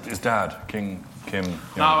 or is it his dad, Kim? Kim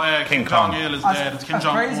King Jong-il is dead. It's Kim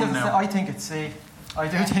Jong-un now. I think it's C. I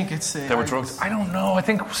do think it's C. They were drugs. I don't know. I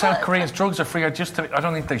think South Koreans' drugs are free. I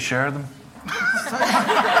don't think they share them.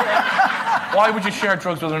 Why would you share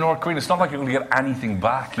drugs with a North Korean? It's not like you're going to get anything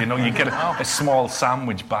back. You know, you get a small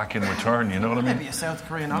sandwich back in return. You know what I mean? Maybe a South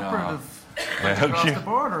Korean operative Well, across you- the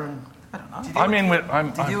border, and I don't know.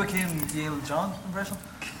 I'm Did you a Kim Il-jong impression?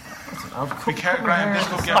 Be careful, Graham. This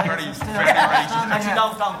will get very racist. Actually,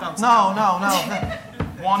 don't. No.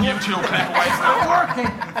 One YouTube clip away It's from not working.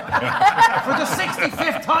 For the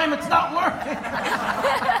 65th time, it's not working.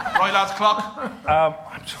 Right, lads, clock. I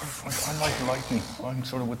like lightning. I'm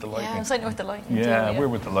sort of with the lightning. Yeah, I'm slightly with the lightning. Yeah, too, we're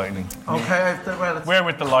with the lightning. Okay, We're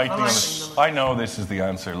with the lightning. The lightning. I know this is the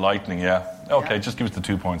answer. Lightning, yeah. Okay, just give us the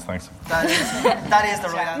 2 points, thanks. That is the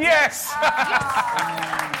right answer. Yes!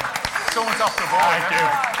 Someone's off the board. Thank you.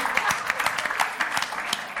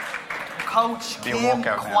 Coach Be a Kim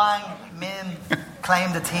walkout now. Kwang Min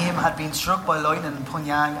claimed the team had been struck by lightning in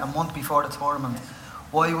Pyongyang a month before the tournament.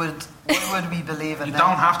 Why would we believe in You them?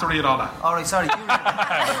 don't have to read all that. All right, sorry.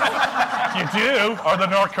 You do, or the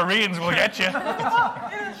North Koreans will get you.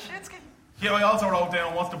 Yeah, I also wrote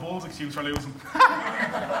down what's the Bulls' excuse for losing.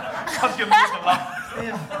 Because you lose a lot.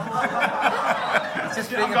 It's just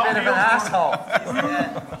being a bit of an asshole.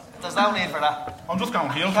 Yeah. There's no need for that. I'm just going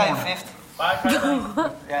heel Okay, corner. fifth. Back.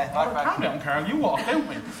 Yeah, back. Calm down, Carl. You walked out,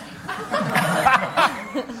 mate.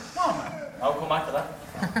 I'll come back to that.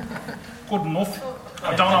 Good enough.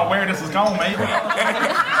 I don't know where this is going, mate.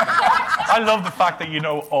 I love the fact that you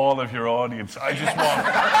know all of your audience. I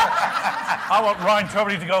want Ryan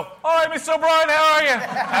Tuberty to go, all right, Mr. O'Brien, how are you?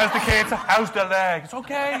 How's the kids? How's the legs?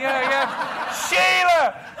 Okay, yeah.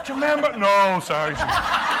 Sheila, do you remember? No, sorry.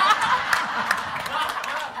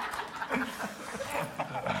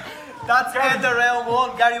 That's end of round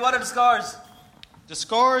one. Gary, what are the scores? The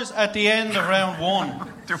scores at the end of round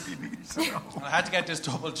one. Do we need to know? I had to get this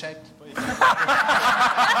double checked.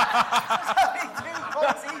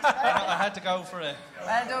 I had to go for a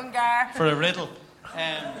Well done, Gar. for a riddle.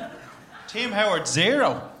 Team Howard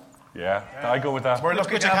 0. Yeah, I go with that. We're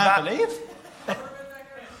looking Which I at can't that. believe.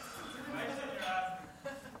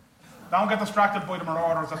 Don't get distracted by the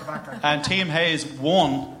marauders at the back. And Team Hayes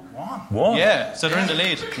 1. One? Yeah, so they're in the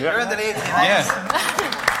lead. You're in the lead. Yeah.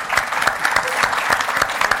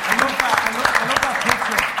 I love that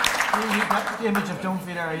picture. The image of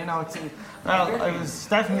Dunphy there, you know. Well, I was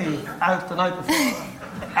definitely out the night before.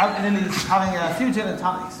 Out in Italy having a few gin and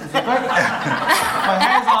tonics. It was great. My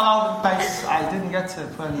hair's all over the place. I didn't get to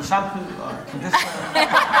put any shampoo or conditioner.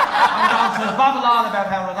 I'm going to babble on about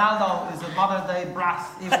how Ronaldo is a modern day brat,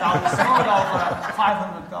 even though he scored over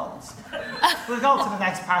 500 goals. We'll go to the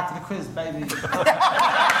next part of the quiz, baby.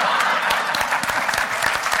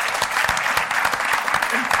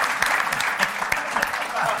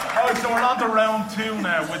 Alright, so we're on to round 2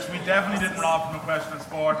 now, which we definitely didn't rob from a question of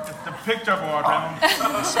sport. It's the picture board round.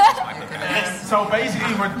 So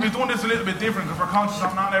basically, we're doing this a little bit different because we're conscious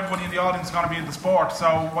that not everybody in the audience is going to be into sport. So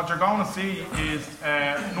what you're going to see is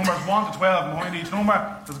numbers 1 to 12, and behind each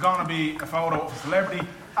number there's going to be a photo of a celebrity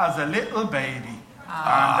as a little baby.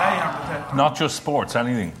 And they have to tell Not just sports,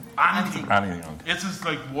 anything. anything. Anything. Okay. This is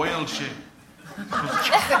like wild shit.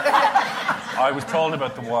 I was told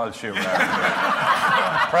about the wild shit.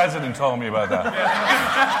 President told me about that.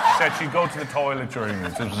 Said she'd go to the toilet during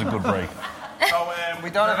this. This was a good break. So, We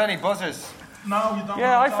don't have any buzzers. no, you don't.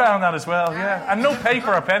 Yeah, I found that as well, yeah. And no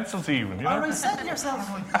paper or pencils even, you know? Alright, set yourself.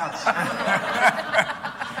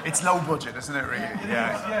 It's low budget, isn't it, really?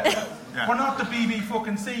 Yeah. We're not the BB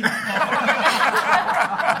fucking C.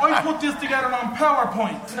 I put this together on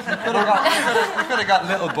PowerPoint. We could have got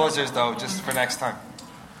little buzzers though, just for next time.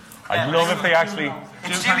 I'd love if they actually...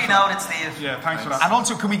 It's duly noted, Steve. Yeah, thanks for that. And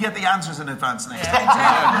also, can we get the answers in advance next time?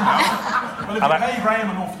 Well, if you pay Graham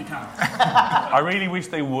enough, you can. I really wish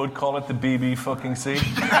they would call it the BB fucking C.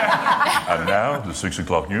 And now, the 6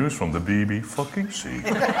 o'clock news from the BB fucking C.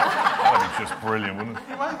 That'd be just brilliant, wouldn't it?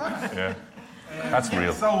 Yeah. That's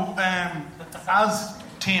real. So, as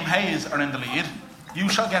Team Hayes are in the lead, you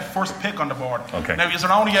shall get first pick on the board. Okay. Now,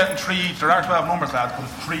 you're only getting 3 each. There are 12 numbers, lads, but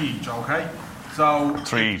it's 3 each, okay? So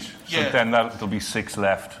 3 each. So Yeah. then there'll be 6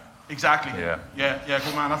 left. Exactly. Yeah. Yeah,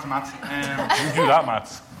 good man, that's the maths. You do that,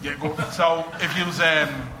 maths. Yeah, good. So, if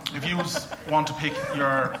you want to pick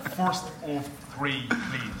your first of 3,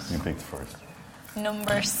 please. You picked first.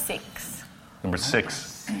 Number 6. Number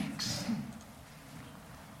 6.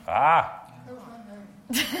 Ah.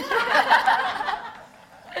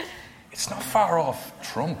 It's not far off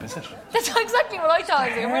Trump, is it? That's exactly what I thought.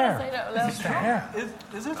 I'm going to say that aloud. It's the hair.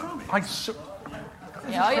 Is it Trump?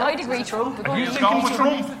 Yeah, I'd agree Trump. Are you going with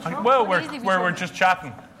Trump? Well, we're just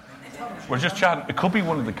chatting. We're just chatting. It could be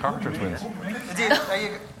one of the Carter twins.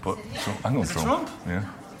 But so, I'm going Trump. Yeah.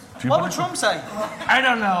 What would Trump say? I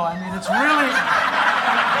don't know. I mean, it's really...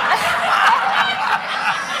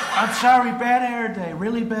 I'm sorry, bad hair day.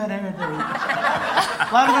 Really bad hair day. A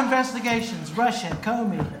lot of investigations. Russia,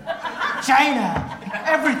 Comey, China,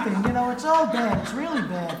 everything. You know, it's all bad. It's really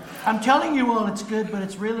bad. I'm telling you all it's good, but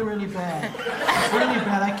it's really, really bad. It's really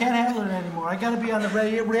bad. I can't handle it anymore. I got to be on the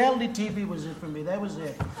reality TV was it for me. That was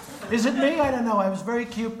it. Is it me? I don't know. I was very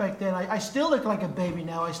cute back then. I still look like a baby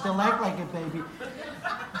now. I still act like a baby.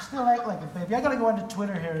 I still act like a baby. I got to go onto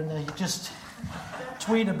Twitter here and just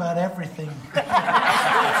tweet about everything. Everything.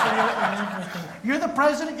 You're the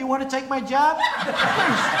president. You want to take my job?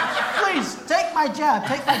 Please, take my job.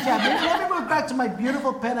 Take my job. Maybe let me move back to my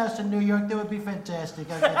beautiful penthouse in New York. That would be fantastic.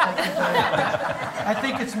 Okay, thank you very much. I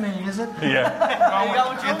think it's me, is it?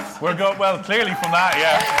 Yeah. We're going, well, clearly from that,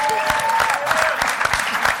 yeah.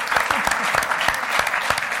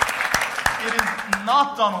 It is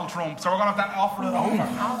not Donald Trump, so we're going to have to offer it over.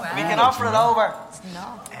 We can offer it over.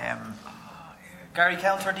 No. Gary,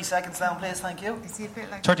 count 30 seconds down, please. Thank you. Is he a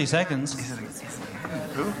bit like 30 seconds. Who?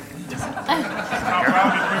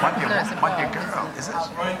 Might be a girl. Is it?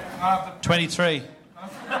 23.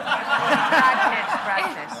 Brad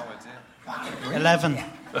Pitt. 11.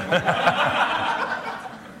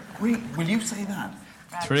 Will you say that?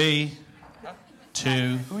 3, 2.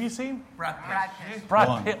 Who are you seeing? Brad Pitt.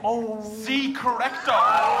 Brad Pitt. Oh. See, correcto.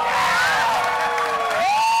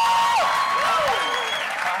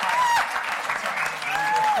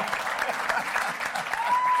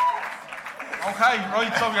 Okay,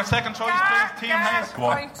 right, so your second choice, please. Team Hayes. Go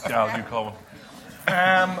on. Gal, you call him.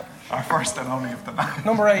 Our first and only of the night.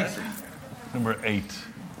 Number 8. Number 8.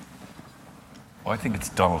 Oh, I think it's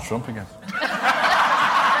Donald Trump again. Do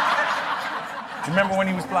you remember when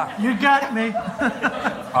he was black? You got me.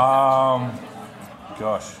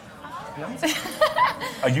 Gosh.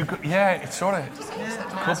 Are you? Yeah, it's sort of. I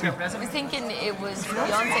was thinking it was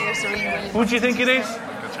Beyonce or Serena Williams. Who do you think it is?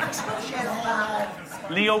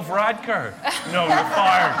 Leo Varadkar. No, you're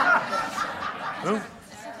fired. Who? Do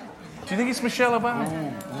you think it's Michelle Obama?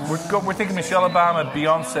 We're thinking Michelle Obama,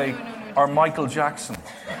 Beyonce, or Michael Jackson.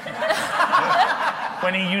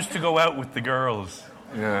 When he used to go out with the girls.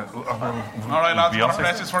 Yeah. All right, lads, we're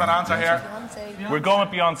press this for an answer here. We're going with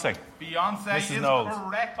Beyonce. Beyonce Mrs. is Knowles.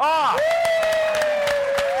 correct. Ah!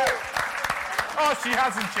 Oh, she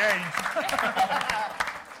hasn't changed.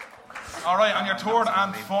 All right, on your third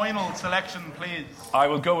and final selection, please. I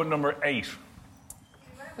will go with number 8.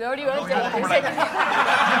 We already went there.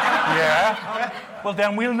 Yeah? Well,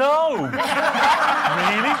 then we'll know.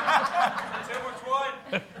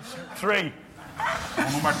 Really? 3.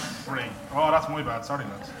 Number 3. Oh, that's my bad. Sorry,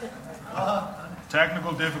 lads.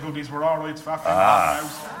 Technical difficulties were all right.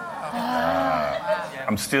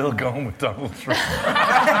 I'm still going with Donald Trump.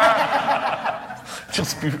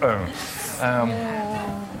 Just be...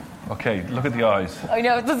 okay, look at the eyes. I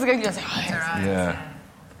know, that's good. Yeah.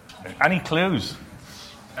 Any clues?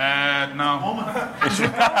 No.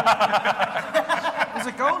 Is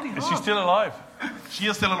it Goldie? Is she still alive? She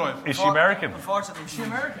is still alive. Is she American? Unfortunately, is she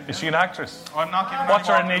American? Is she an actress? I'm not giving What's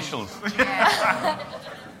her any more initials? clues. Is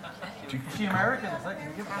she American? Is that, can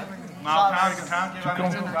you give it? No, can't give any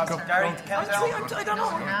clues. Gary, count down. I don't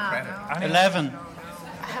know. 11.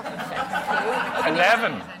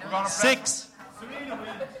 11. 6.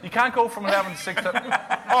 You can't go from 11 to 6 to...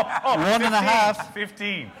 Oh, 1.5.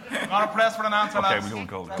 15. I'm going to press for an answer, Okay, lads. we will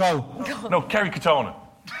go. Go. No, Kerry Katona.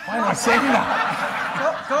 Why am I saying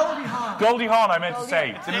that? Goldie Hawn. Goldie Hawn, I meant to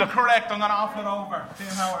say. Did it look... Incorrect. I'm going to offer it over. Tim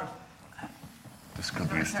Howard. This could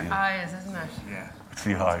be a It's her steal. eyes, isn't it? Yeah. It's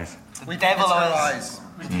the eyes. We devil eyes.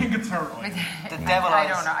 We think it's her. The devil I eyes.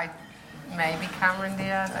 don't know. Maybe Cameron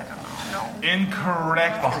Diaz. I don't know. No.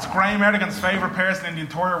 Incorrect. It's Graham Erdogan's favourite person in the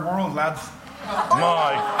entire world, lads. My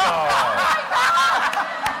God.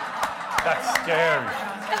 That's scary.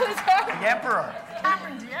 The Emperor.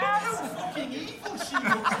 Cameron Diaz.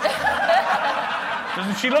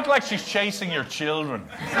 Doesn't she look like she's chasing your children?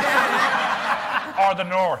 Or the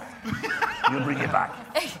North? We'll bring it back.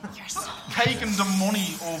 Taking the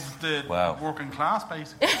money of the Wow. working class,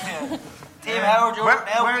 basically. Team Howard, you're up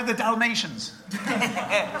now. Where are the Dalmatians?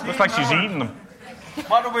 Looks like she's eating them.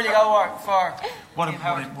 What number will you go for? What do you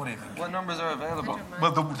think? What numbers are available?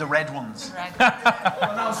 Well, the red ones.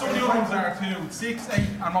 Well, no, some of the other ones are too. 6, 8,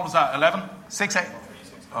 and what was that? 11? 6, 8.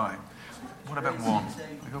 All right. What about 1?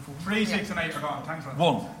 3, 6, and 8 are gone. Thanks for that.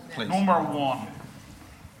 1, please. Number 1.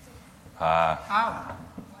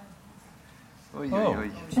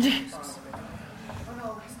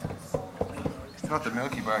 It's not the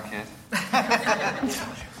Milky Bar kid.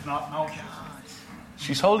 It's not, no.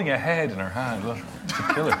 She's holding a head in her hand. Look, it's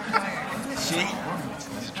a killer. It's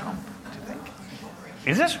Trump, do you think?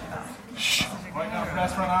 Is it? Shh. Right now,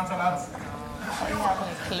 press for an answer, lads. I haven't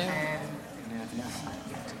a clue.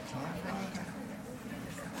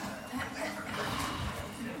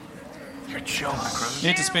 You're joking, Chris. You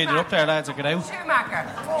need to speed it up there, lads, or get out. Schumacher.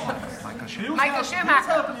 Michael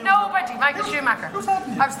Schumacher. Nobody. Michael Schumacher. I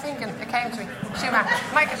was thinking, it came to me. Schumacher.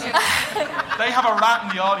 Michael Schumacher. They have a rat in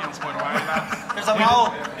the audience, by the way. There's a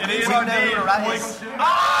mole. It is We know indeed who the rat Michael is. Schumacher.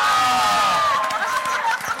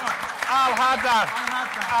 Al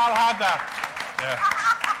had that. Yeah.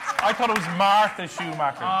 I thought it was Martha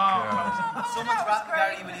Schumacher. Yeah. Someone's rapping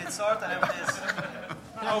Gary, we need to sort that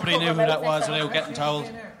out. Nobody knew who that was without getting told.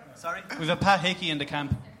 Sorry? We've a Pat Hickey in the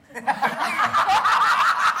camp. All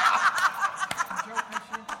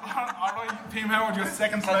right, Team Howard, your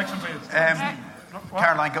second selection, please.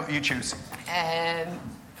 Caroline, go, you choose.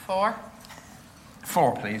 4.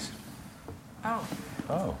 4, please. Oh.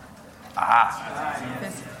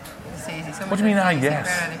 This is easy. What do you mean, yes?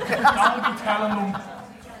 Don't be telling them.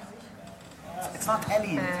 It's not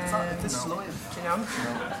Ellie. It's not. This is loyal. Do you know?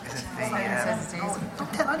 Says it's easy.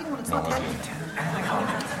 Don't tell anyone it's not Ellie.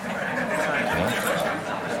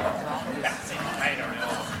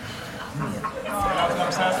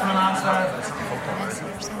 Press for an answer.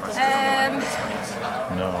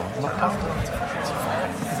 No.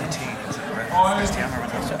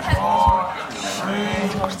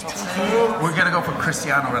 We're going to go for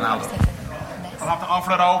Cristiano Ronaldo. I'll have to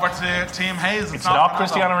offer it over to Team Hayes. It's not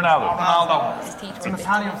Cristiano Ronaldo. Ronaldo. It's an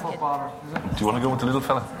Italian footballer. Do you want to go with the little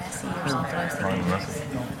fella?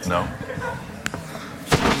 No.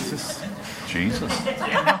 Jesus.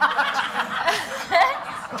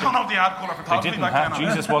 I don't know if they had colour They photography didn't back have. then.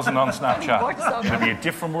 Jesus wasn't on Snapchat. It'd be a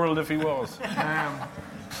different world if he was.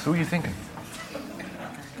 Who are you thinking?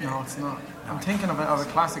 No, it's not. I'm thinking of a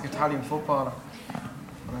classic Italian footballer.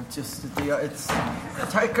 And it's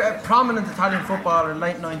a prominent Italian footballer,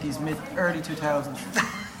 late 90s, early 2000s.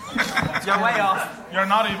 You're way off. You're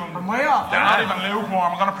not even. I'm way off. You're not even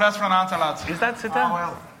lukewarm. I'm going to press for an answer, lads. Is that Zidane? Oh,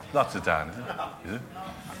 well. Not Zidane, is it?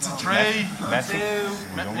 It's a 3. Messi.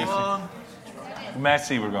 2. 1.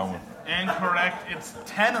 Messi we're going with. Incorrect. It's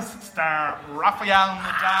tennis star Rafael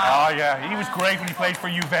Nadal. Oh, yeah. He was great when he played for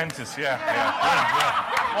Juventus. Yeah.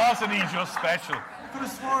 Wasn't he just special? Could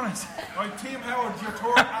have sworn it. Right, Team Howard, your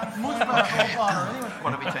turn. And much better footballer, anyway.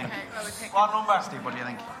 What do we think? What number, Steve? What do you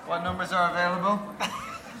think? What numbers are available?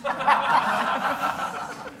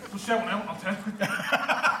 Just shout out, I'll tell you.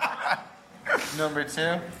 Number 2.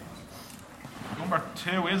 Number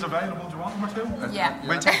 2 is available. Do you want number 2? Yeah.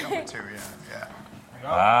 We'll take number 2,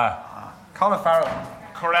 Ah. Colin Farrell.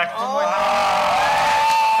 Correct.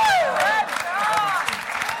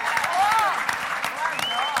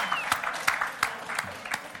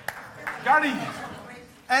 Gary.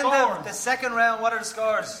 End of the second round. What are the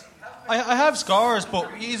scores? I have scores,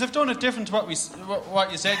 but you have done it different to what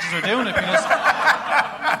you said you were doing it because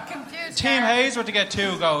Team Hayes were to get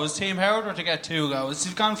 2 goals, Team Howard were to get 2 goals.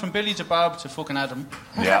 You've gone from Billy to Bob to fucking Adam.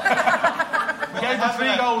 Yeah. We gave them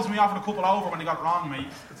 3 goals and we offered a couple over when they got it wrong, mate.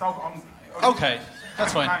 It's Okay,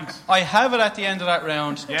 that's fine. Thanks. I have it at the end of that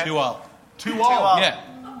round, 2-all. 2-all? Yeah.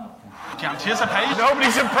 Do you anticipate?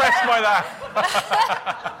 Nobody's impressed by that.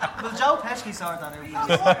 Will Joe Pesci sort that out?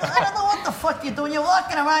 I don't know what the fuck you're doing. You're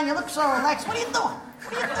walking around, you look so relaxed. What are you doing?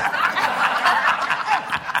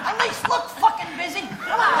 At least look fucking busy.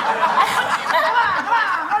 Come on.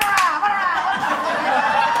 Run around.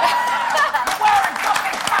 Wearing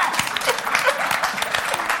fucking fat.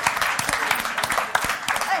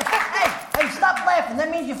 Hey, stop laughing. That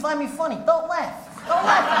means you find me funny. Don't laugh.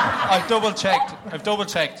 I've double checked.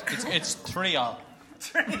 It's 3-all.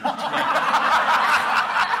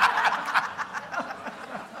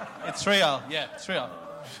 It's 3-all. Yeah, 3-all.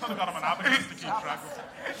 Should have got him an abacus to keep track of.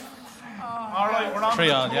 All right, we're on to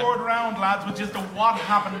 3-all, the 3rd round, lads, which is the what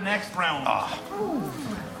happened next round.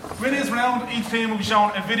 With this round, each team will be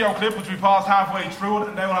shown a video clip which we paused halfway through it,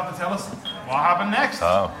 and they will have to tell us what happened next.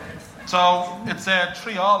 Oh. So it's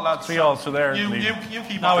 3-all, lads. 3-all, so there. You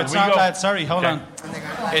keep No, on. it's not, lads. Sorry, hold on.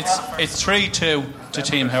 It's 3-2 to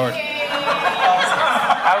Team Howard.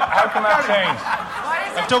 How can that change? What is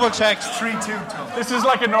I've double checked. 3-2. This is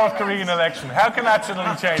like a North Korean election. How can that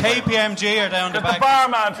suddenly change? KPMG are down the The back.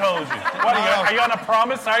 barman told you. What are you on a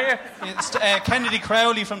promise, are you? It's, Kennedy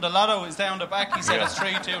Crowley from the Lotto is down the back. He said it's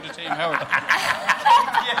 3-2 to Team Howard.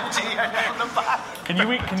 Can you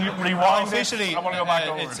rewind officially, this? I want to go back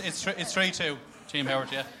over. It's 3-2 Team Howard,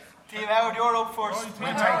 yeah. Team Howard, you're up first.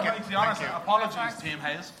 We'll take it. To be honest, apologies, Team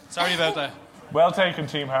Hayes. Sorry about that. Well taken,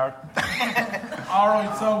 Team Howard. All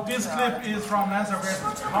right, so this clip is from Leinster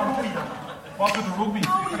versus Rugby. What's with the rugby?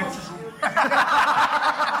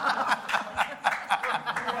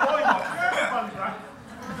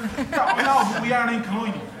 No, we aren't in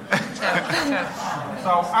Killiney.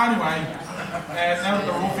 So anyway, now that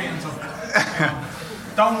the ruffians have...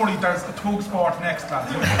 Don't worry, there's a tug sport next, lads.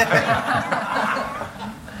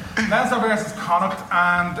 Leinster versus Connacht,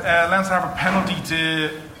 and Leinster have a penalty to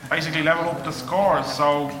basically level up the scores,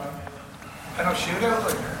 so... I don't shoot out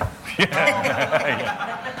like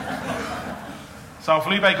So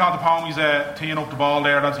Felipe Contepomi's teeing up the ball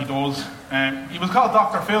there as he does. He was called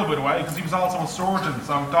Dr. Phil, by the way, because he was also a surgeon.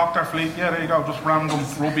 So Dr. Felipe, yeah, there you go, just random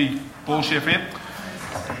rugby bullshit fit.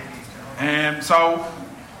 So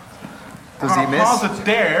does he miss? Pause it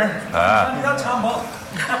there.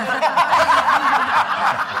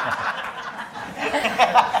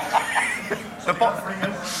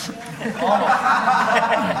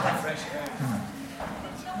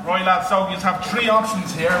 Right, lads, so you have three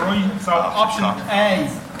options here, right? So option A,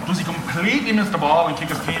 does he completely miss the ball and kick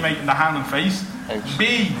his teammate in the hand and face?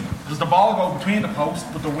 B, does the ball go between the posts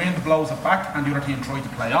but the wind blows it back and the other team try to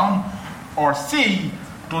play on? Or C,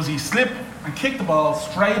 does he slip and kick the ball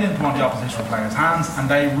straight into one of the opposition player's hands and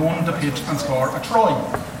they run the pitch and score a try?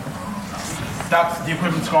 That's the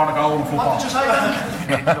equivalent of scoring a goal in football.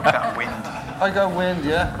 Look at wind. I go wind,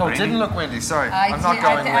 yeah. No, it didn't look windy, sorry. I'm not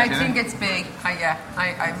going wind. I think it's big. I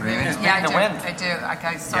really It's do. big in the wind. I do. I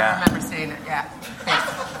remember seeing it, yeah.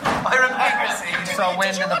 I remember seeing it. You saw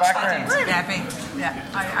wind in the background. Yeah, big. Yeah,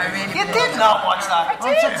 I really You did not watch that.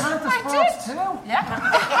 I did. Yeah.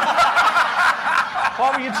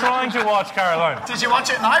 What were you trying to watch, Caroline? Did you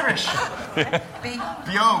watch it in Irish?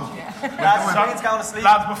 Lads, Green's going to sleep.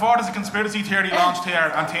 Lads, before there's a conspiracy theory launched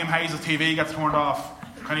here and Team Hayes' TV gets turned off,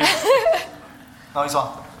 can you... Nice one.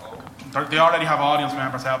 They already have audience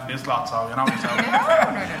members helping this lot, so you know yourself.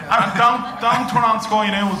 And don't turn on Sky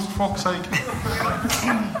News, fuck's sake.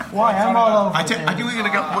 Why? I'm all over. I think we're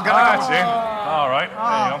gonna go. That's it. All right.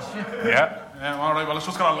 There you go. Yeah. Yeah, all right. Well, it's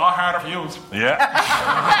just got a lot harder for you. Yeah.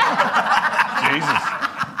 Jesus.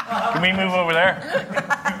 Can we move over there?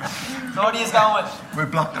 So what are you going with? We're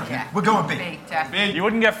blocked. We're going big. Big. You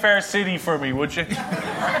wouldn't get Fair City for me, would you?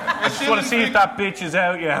 I just want to see if that bitch is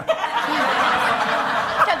out yet.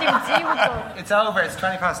 Can't even see what's going on. It's over, it's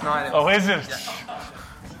 9:20. Oh, is it?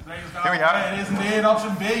 Here we are. It is indeed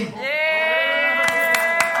option B.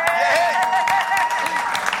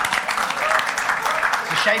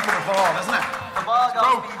 The shape of the ball, isn't it? The ball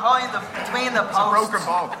goes between the posts. It's a broken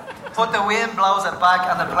ball. But the wind blows it back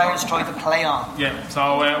and the players try to play on. Yeah,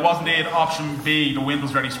 so it was indeed option B. The wind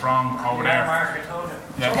was very strong over there. Mark, I told you.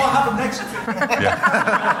 Yeah. So what happened next?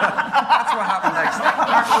 That's what happened next.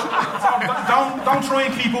 Don't try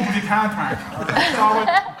and keep up if you can't, Mark.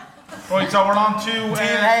 Right, so we're on to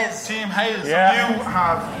Team Hayes. Yeah. You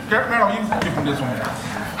have... Mero, you give them this one.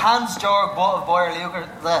 Hans-Jörg Butt of Bayer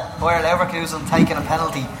Leverkusen taking a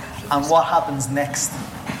penalty. And what happens next?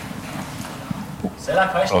 Say that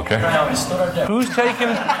question. Okay. Who's taking?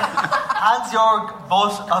 Hans-Jörg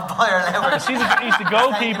Butt of Bayer Leverkusen. He's the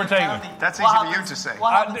goalkeeper taking it. That's easy for you to say.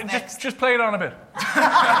 What happens next? Just play it on a bit.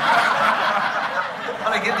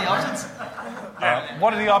 Will I give the options?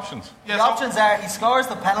 What are the options? The options are he scores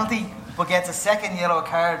the penalty but gets a second yellow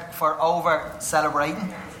card for over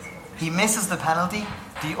celebrating. He misses the penalty,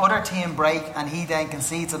 the other team break and he then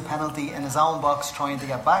concedes a penalty in his own box trying to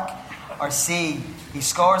get back. Or C, he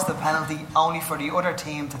scores the penalty only for the other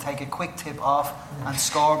team to take a quick tip off and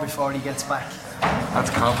score before he gets back. That's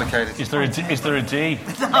complicated. Is there a D?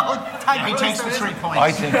 No, thank He you. takes the 3 points.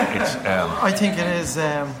 I think it's I think it is.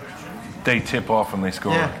 they tip off and they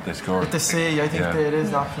score. Yeah. They score. With the C, I think it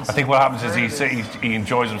is options. I think what happens is he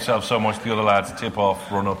enjoys himself so much. The other lads tip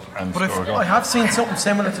off, run up, and But score a goal. I have seen something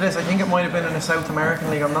similar to this. I think it might have been in the South American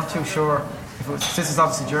League. I'm not too sure. If it was, this is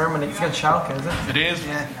obviously Germany. It's against Schalke, is it? It is.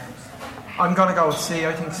 Yeah. I'm going to go with C.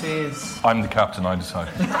 I think C is... I'm the captain. I decide.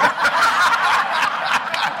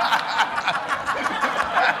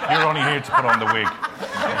 You're only here to put on the wig,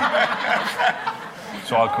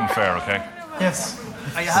 so I'll come fair, okay? Yes.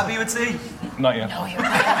 Are you happy with C? Not yet. No, you're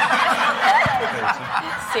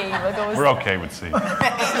C, we'll go with We're okay with C.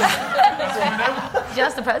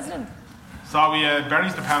 just the president. So we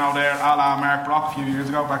buries the panel there, a la Mark Brock a few years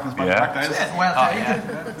ago, back in his back days. Well,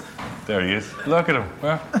 There he is. Look at him.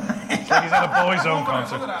 Well, it's like he's at a Boyzone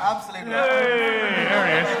concert. Absolutely. Hey, there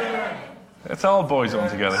he is. It's all Boyzone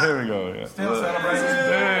together. Here we go. Yeah. Still celebrating.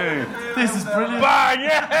 Hey. This is brilliant. Bang!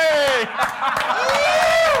 Yay!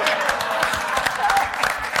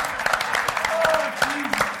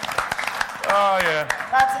 Oh, yeah.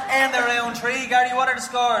 That's end of round 3. Gary, what are the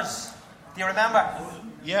scores? Do you remember?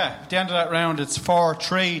 Yeah, at the end of that round, it's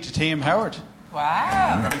 4-3 to Team Howard.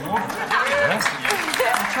 Wow.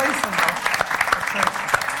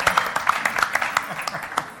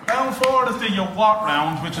 Round 4 is the You What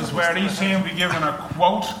round, which is where each team will be given a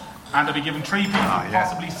quote, and they'll be given 3 people who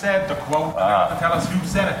possibly said the quote, and they have to tell us who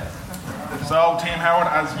said it. So, Team Howard,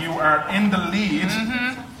 as you are in the lead.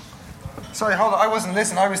 Sorry, hold on. I wasn't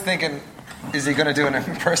listening. I was thinking, is he going to do an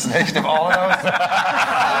impersonation of all of those?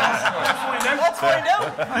 Let's find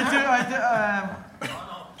out. I do.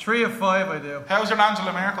 3 of 5, I do. How's your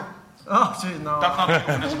Angela Merkel? Oh, gee, no. That's not a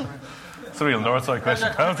good one. It's a real Northside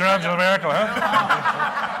question. How's your Angela Merkel, huh?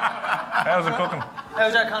 How's it cooking?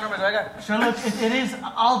 How's that, Conor McGregor? Sure, look, it is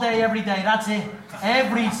all day, every day. That's it.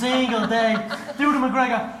 Every single day. Do the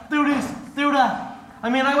McGregor. Do this. Do that. I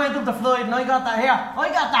mean, I went up to Floyd and I got that here. I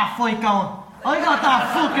got that fight going. I got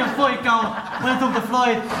that fucking fight going. Went up to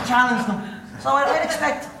Floyd, challenged them. So I'd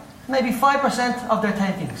expect maybe 5% of their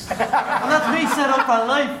takings. And that's me set up for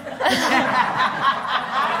life.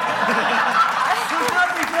 Wouldn't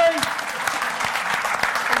that be great?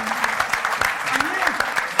 And you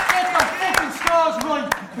get your fucking scores right.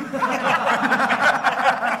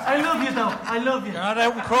 I love you though. I love you. You're not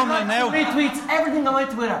out in Crumlin now. Retweets everything on my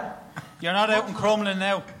Twitter. You're not out in Crumlin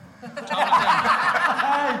now.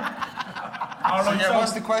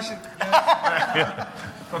 What's the question?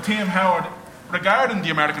 So, Team Howard, regarding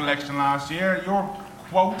the American election last year, your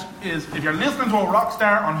quote is, if you're listening to a rock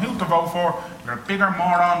star on who to vote for, you're a bigger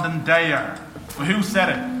moron than they are. So who said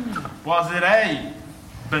it? Was it A,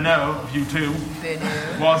 Beno of U2?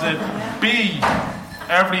 Was it B,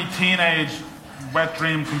 every teenage wet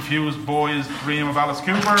dream confused boy's dream of Alice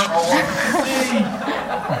Cooper? Or was it C,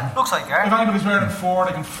 looks like if anybody's wearing 4,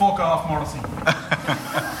 they can fuck off Morrissey?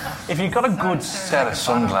 If you got a good set of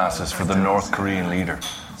sunglasses for the North Korean leader,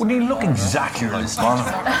 wouldn't he look exactly like Bono?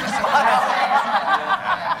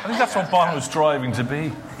 I think that's what Bono was striving to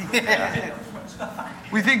be.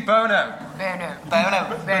 We think Bono.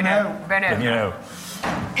 Bono.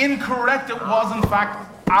 Incorrect. It was in fact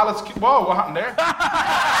Alice. Whoa! What happened there?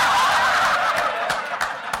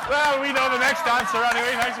 Well, we know the next answer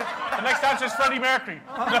anyway. The next answer is Freddie Mercury.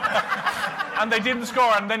 And they didn't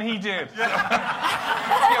score, and then he did. Your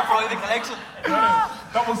private collection.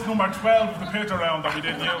 That was number 12 of the picture round that we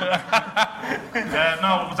didn't use.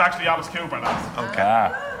 No, it was actually Alice Cooper.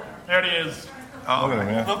 Okay. There he is. Oh, look at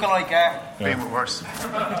him, yeah. Looking like Even worse.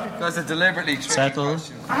 That's a deliberately tricky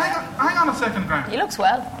question. Hang on a second, Grant. He looks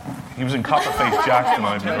well. He was in Copperface Jack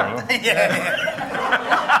tonight.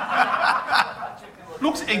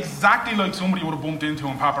 Looks exactly like somebody would have bumped into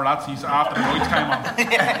on paparazzis after the lights came on.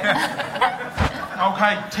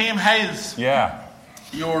 Okay, Team Hayes. Yeah.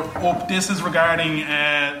 You're up. This is regarding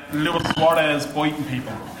Luis Suarez biting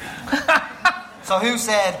people. So who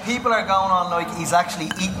said people are going on like he's actually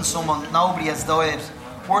eating someone, nobody has died.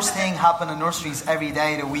 Worst thing happen in nurseries every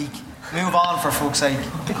day of the week. Move on for fuck's sake.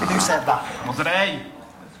 Who said that? Was it A?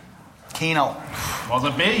 Keno. Was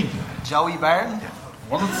it B? Joey Barton.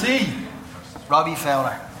 Was it C? Robbie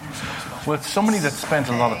Fowler. Well, it's somebody that spent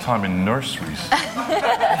a lot of time in nurseries.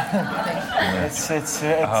 It's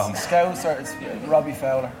Scouse or it's Robbie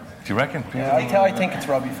Fowler. Do you reckon? Yeah, I think it's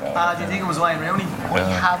Robbie Fowler. Do you think it was Wayne Rooney?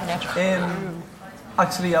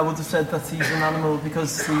 Actually, I would have said that he's an animal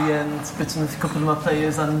because he spits on a couple of my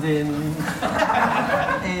players and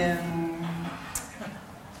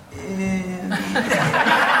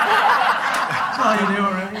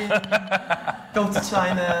go to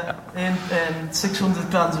China in 600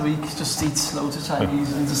 grams a week, just eats loads of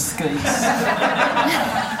Chinese and just skates.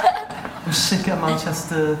 I'm sick of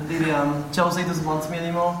Manchester. Jose doesn't want me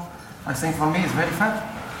anymore. I think for me he's very fat.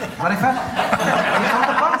 Very fat. He comes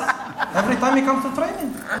to class. Every time he comes to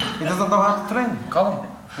training, he doesn't know how to train. Call him.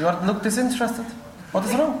 You look disinterested. What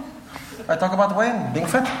is wrong? I talk about Wayne being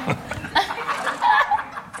fat.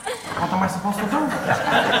 What am I supposed to do?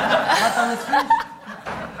 Not on his face.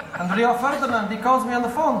 And Rio Ferdinand, he calls me on the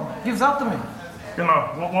phone, gives out to me. You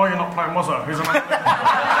know, why are you not playing Mozart? He's an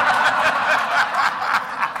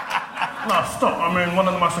No, stop. I mean, one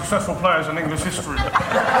of the most successful players in English history. One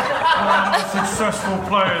of the most successful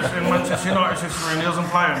players in Manchester United's history, and he doesn't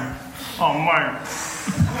play him. Oh, mate.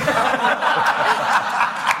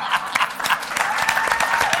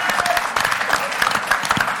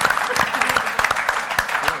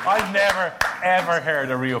 ever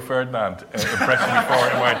heard a Rio Ferdinand impression before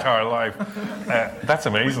in my entire life. That's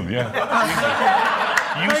amazing, yeah.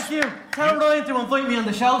 Thank you. Tell Ryan to invite me on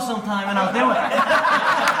the show sometime and I'll do it.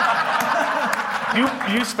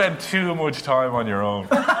 You spend too much time on your own.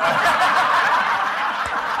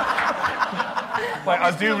 Like,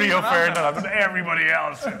 I'll do Rio Ferdinand, I've done everybody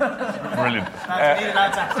else. Brilliant.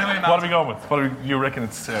 What are we going with? You reckon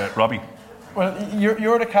it's Robbie? Well,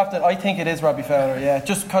 you're the captain. I think it is Robbie Fowler, yeah.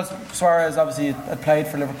 Just because Suarez obviously had played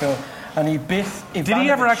for Liverpool and he bit Ivanovic. Did he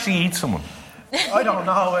ever actually eat someone? I don't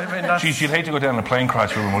know. I mean, that's... Geez, you'd hate to go down in a plane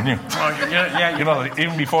crash with him, wouldn't you? Yeah. You know,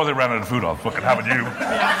 even before they ran out of food, I'll fucking have it you.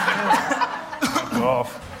 Go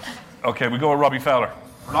off. Okay, we go with Robbie Fowler.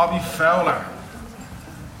 Robbie Fowler.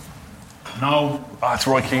 No. Ah, it's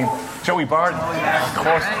Roy Keane. Joey Barton. Of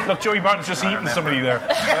course. Look, Joey Barton's just eating somebody there.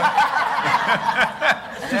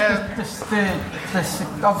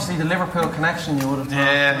 Obviously the Liverpool connection you would have done.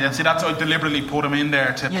 Yeah. See, that's why I deliberately put him in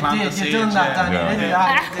there to plant the seeds. You done that, Danny. You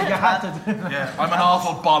had to do that. Yeah, I'm an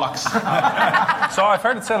awful bollocks. So I've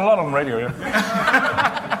heard it said a lot on the radio, yeah.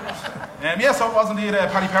 So it was indeed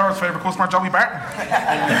Paddy Power's favourite customer, Joey Barton.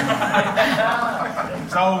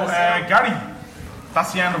 So, Gary,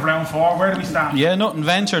 that's the end of round 4. Where do we stand? Yeah, nothing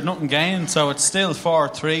ventured, nothing gained. So it's still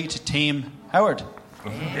 4-3 to Team Howard.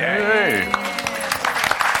 Yay!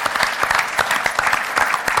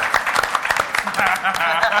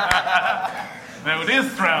 Now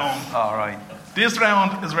this round. All right. This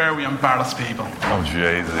round is where we embarrass people. Oh,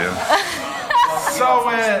 Jesus, yeah. So,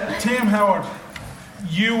 Team Howard,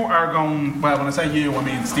 you are going, well, when I say you, I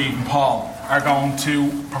mean Steve and Paul, are going to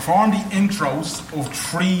perform the intros of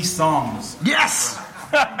 3 songs. Yes!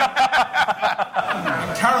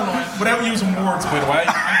 Caroline, without using words, by the way,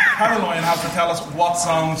 Caroline has to tell us what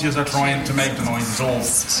songs you are trying to make the noises of.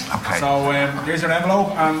 Okay. So, here's your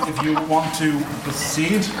envelope, and if you want to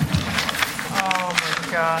proceed. Oh my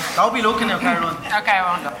God. I'll be looking at Caroline. Okay, I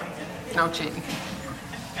won't look. No cheating.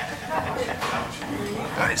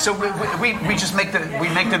 So we just make the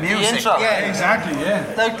music. Intro. Yeah, exactly. Yeah.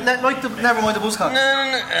 Like the never mind the Buzzcocks.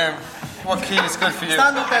 No. What key is good for you?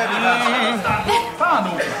 Stand up there, Stand up,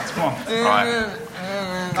 lads. Come on. Right.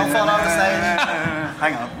 Don't fall off the stage.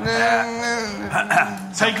 Hang on.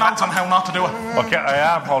 Take notes on how not to do it. Okay, I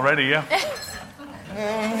am already, yeah.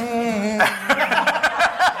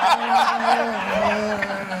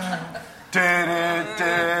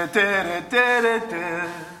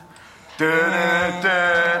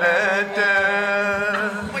 Oh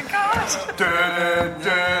my God.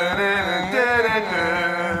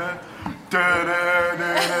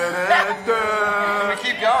 We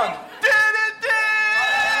keep going.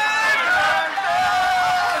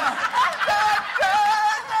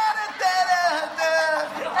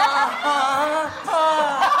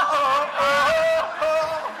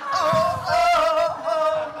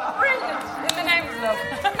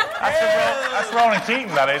 That's Ronan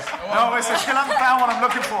Keating, that is. No, I still haven't found what I'm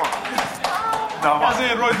looking for. No, that's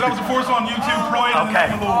it, right? That was the first one, YouTube Pride. Okay.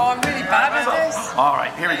 Oh, I'm really bad at this. All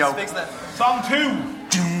right, here we go. Song 2.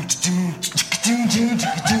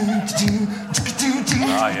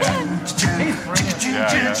 Ah, yeah.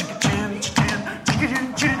 Yeah.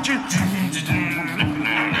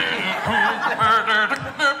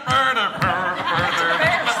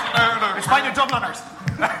 It's by the Dubliners.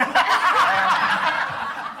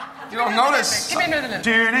 You don't notice. Give me another little.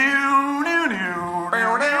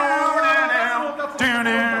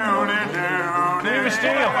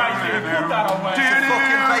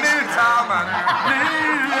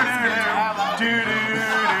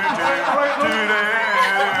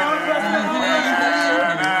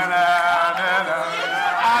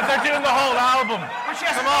 They're doing the whole album.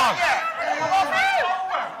 Come on.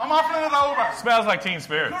 I'm offering it over. Smells like Teen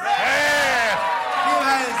Spirit. Yeah.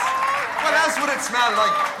 What else would it smell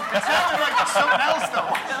like? It sounded like something else,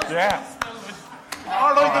 though. Yeah.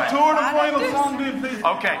 All right, the tour and final song, please.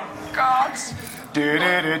 Okay. God.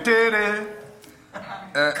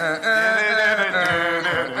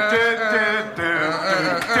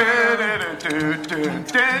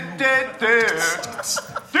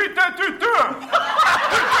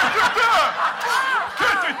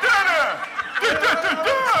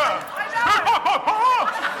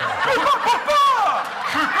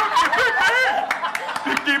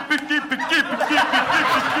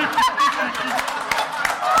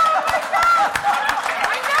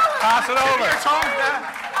 Pass it over. We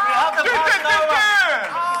have the pass it over.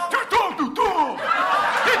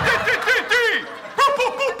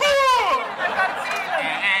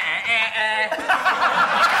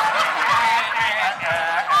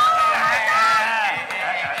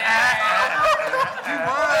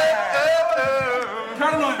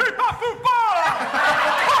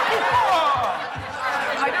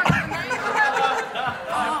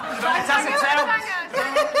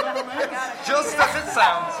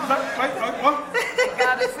 sounds. Is that right? What?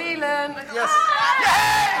 Got a feeling. Yes.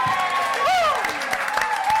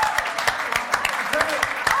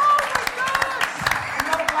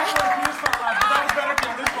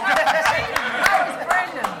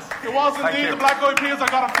 It was indeed the Black Eyed Peas. I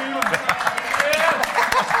got a feeling.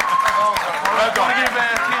 I'm going to give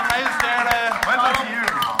Team Hayes there. Well done to you.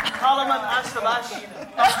 Colin and Ash the Bash.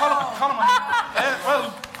 Colin,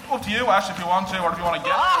 well, up to you, Ash, if you want to, or if you want to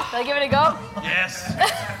get. Shall I give it a go? Yes.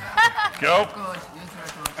 Go.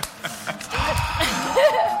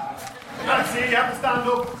 You gotta see, you have to stand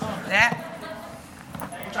up. Yeah.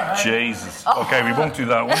 Jesus. Okay, we won't do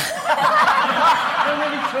that one.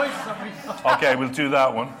 Okay, we'll do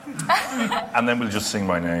that one. And then we'll just sing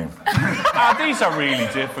my name. These are really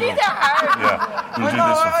difficult. These are hard. Yeah, we'll do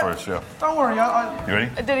this one first, yeah. Don't worry. You ready?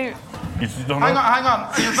 I didn't even... You don't know? Hang on.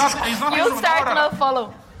 He's not You'll start and I'll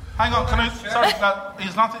follow. Hang on,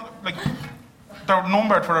 he's not, like, they're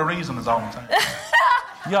numbered for a reason, is all I'm saying.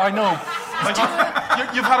 Yeah, I know. Like,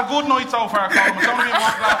 you've had a good night so far, Colin. It's only been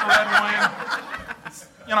one glass of red wine.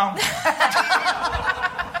 You know.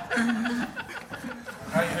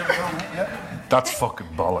 That's fucking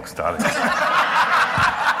bollocks, that is. I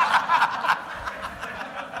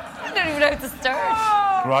don't even know how to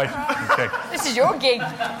start. Right, okay. This is your gig.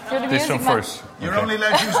 You're the This music one man. first. You're Okay. only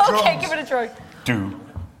allowed to use drums. Okay, give it a try. Do.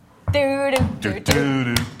 Do do do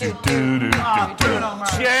do do.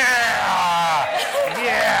 Yeah,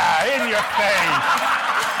 in your face.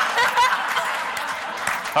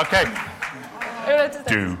 Okay.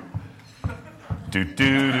 Do.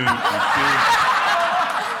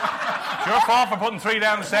 It's your fault for putting 3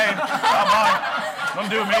 down the same. Not mine. Don't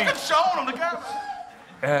do me. It's showing on the guitar.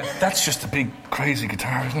 That's just a big crazy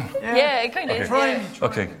guitar, isn't it? Yeah, it kind of is. Yeah.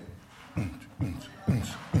 Okay.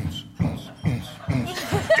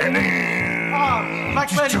 Black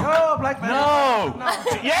Betty. Oh, Black Betty. No.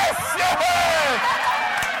 Yes.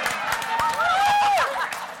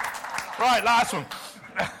 Right, last one.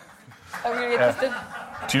 I'm gonna get this done.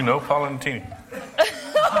 Do you know Paul and Tini? You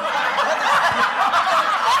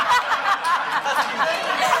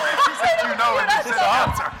know it. This is the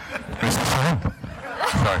answer.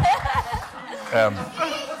 Sorry.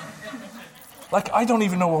 Like, I don't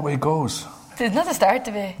even know what way it goes. There's not a start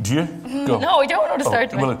to it. Do you? Go. No, I don't know the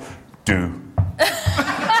start to it. Well, do.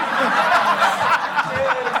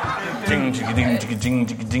 Ding, ding, ding, ding, ding,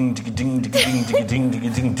 ding, ding, ding, ding, ding, ding, ding,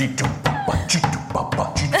 ding, ding, ding.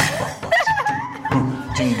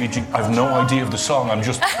 I've no idea of the song. I'm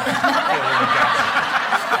just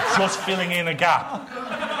filling in a gap.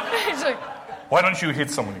 It's like, Why don't you hit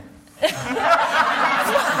somebody?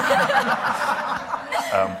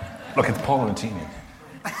 Look, it's Paul and Tini.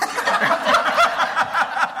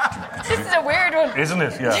 this is a weird one. Isn't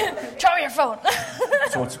it? Yeah. Throw your phone.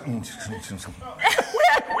 So it's... Radio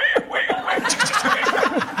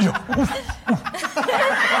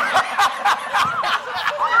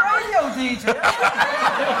DJ.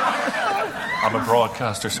 I'm a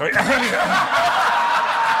broadcaster, sorry.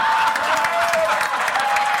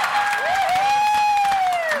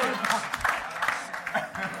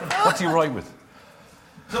 What do you write with?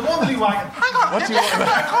 The Wonderly Wagon. Hang on. What do you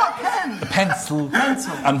write with? A pencil.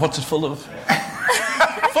 And what's it full of? Full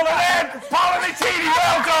of lead! Paul and Tini,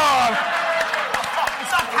 well done!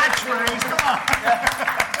 It's not catchphrase, come on.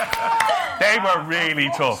 They were really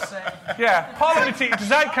tough. Yeah, Paul and Tini.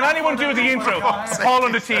 Can anyone do the intro? Paul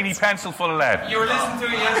and Tini, pencil full of lead. You were listening to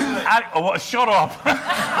it yesterday. Shut up.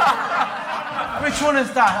 Which one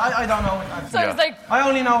is that? I don't know. So it's like, I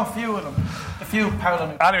only know a few of them. A few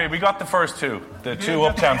Parliament. Anyway, we got the first two. The two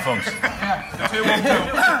Uptown Funks. The 2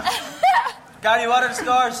 Uptown. Gary, what are the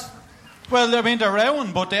scores? Well, I mean, they're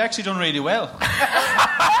round, but they actually done really well.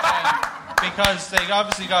 Because they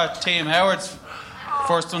obviously got Team Howard's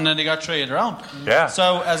first one, then they got 3 of their own. Yeah.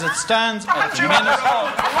 So, as it stands at the minute...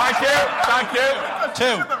 Thank you.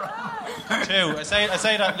 2. I say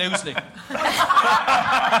that loosely.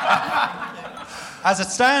 As it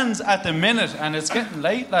stands at the minute, and it's getting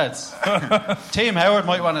late, lads, Team Howard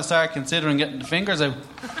might want to start considering getting the fingers out.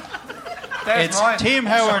 It's mine. Team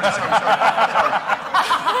Howard.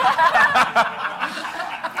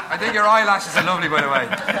 I think your eyelashes are lovely, by the way.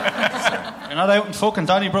 You're not out in fucking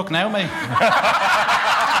Donnybrook now, mate.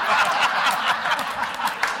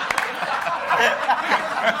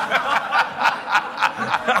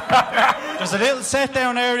 There's a little set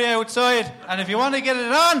down area outside, and if you want to get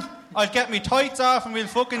it on, I'll get me tights off and we'll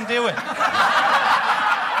fucking do it.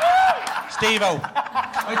 Steve-o.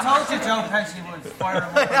 I told you Joe Pesci would fire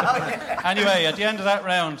him. Anyway, at the end of that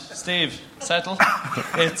round, Steve, settle.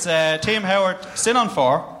 It's Team Howard still on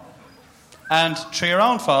 4, And through your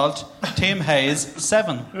own fault, Team Hayes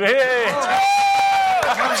 7. Just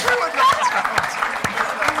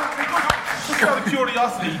out of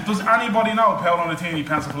curiosity, does anybody know Paolo Nutini,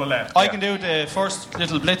 Pencil Full of Lead? I can do the first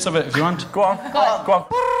little blitz of it if you want. Go on. Go on.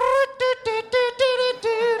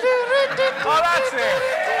 Oh, that's it.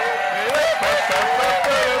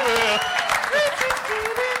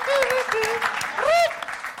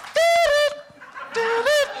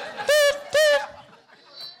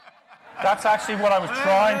 That's actually what I was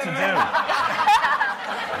trying to do.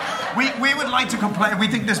 We would like to complain. We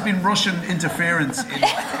think there's been Russian interference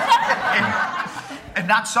in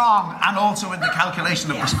that song and also in the calculation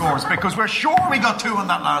of the scores, because we're sure we got 2 in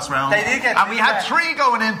that last round. They did get and 2, we had yeah. 3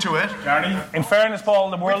 going into it. In fairness, Paul,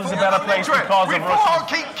 the world is a better place because of Russia.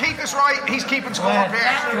 Keep this right. He's keeping score up here.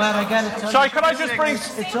 Glad I got it. Sorry, could I just bring...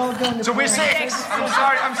 It's all going to So we're 6.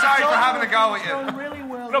 I'm sorry for having a go at you. really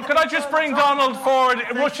well. Look, could I just bring Donald forward?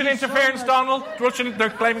 Russian interference, Donald? They're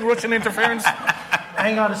claiming Russian interference.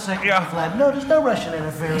 Hang on a second, Vlad. No, there's no Russian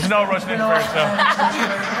interference. There's no Russian interference, no.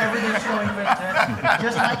 Everything's going fantastic.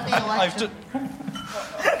 Just like the election.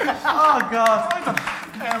 Oh, God.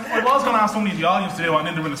 I was going to ask somebody in the audience to do an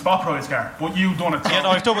in the spot prize car, but you've done it. Yeah,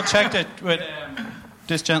 no, I've double checked it with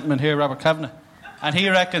this gentleman here, Robert Kavanagh, and he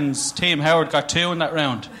reckons Team Howard got 2 in that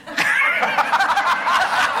round.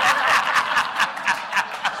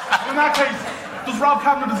 In that case, does Rob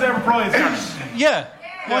Kavanagh deserve a prize, guys? Yeah,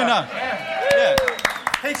 why not? Yeah.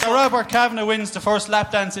 So Robert Kavanagh wins the first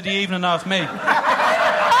lap dance of the evening off me.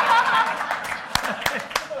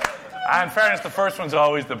 And in fairness, the first one's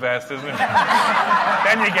always the best, isn't it?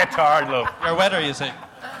 Then you get tired, love. Your weather, you see.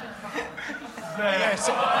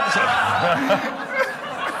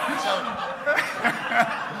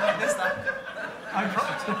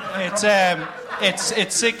 It's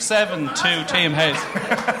 6-7 to Team Hayes.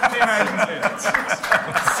 Team Hayes.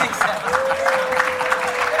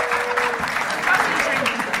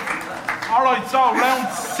 All right, so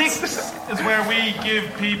round 6 is where we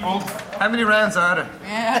give people... How many rounds are there?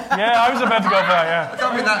 Yeah, I was about to go for that, yeah. I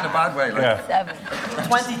don't mean that in a bad way. Like. Yeah.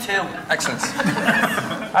 22. Excellent.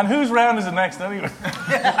 And whose round is it next, anyway?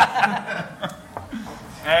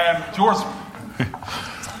 It's yours.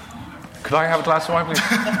 Could I have a glass of wine, please?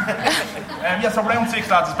 Yeah, so round 6,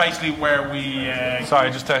 lads, is basically where we...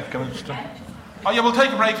 Sorry, can I just... Oh, yeah, we'll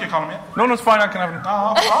take a break for you, Colin, yeah? No, it's fine, I can have it.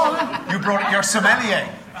 Oh. You brought your sommelier.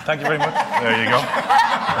 Thank you very much. There you go.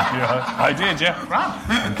 Yeah, I did,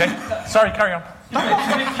 yeah. Okay. Sorry, carry on. That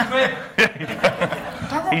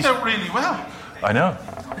worked out really well. I know.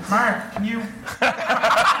 Mark, can you...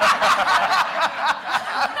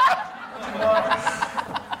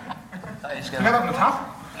 Can you get that on the top?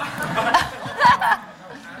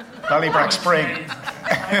 Ballybrack Spring.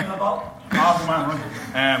 Oh, man, right.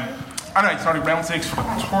 Anyway, sorry, round 6,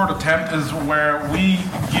 third attempt is where we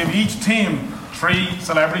give each team 3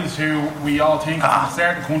 celebrities who we all think are from a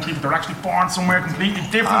certain country, but they're actually born somewhere completely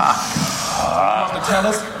different. So you have to tell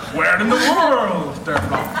us where in the world they're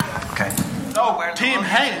from. Okay. So, Team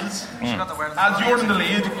Hayes, as you're in the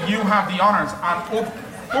lead, you have the honours. And up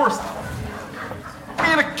first,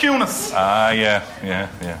 Mila Kunis. Yeah.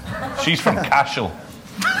 She's from Cashel.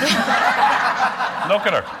 Look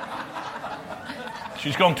at her.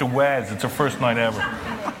 She's going to Wes. It's her first night ever.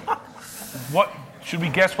 What? Should we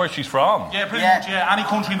guess where she's from? Yeah, pretty much, yeah. Any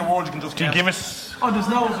country in the world you can just guess. Can you give us... Oh, there's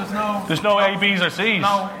no... There's no A, B's or C's?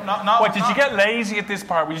 No. What, did you get lazy at this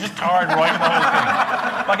part? Were you just tired writing the whole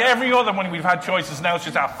thing? Like every other one we've had choices, now it's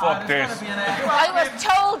just, fuck this. I was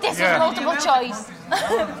told this was multiple choice.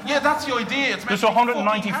 Yeah, that's the idea. There's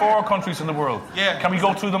 194 countries in the world. Yeah. Can we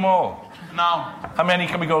go through them all? No. How many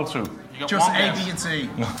can we go through? Just A, B and C.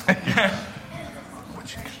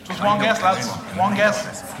 Just one guess, lads. One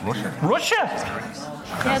guess. Russia?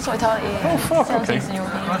 Yeah, that's what I thought. Yeah. Oh, fuck, okay.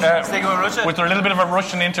 Stay with Russia. Was there a little bit of a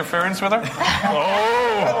Russian interference with her?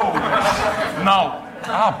 No.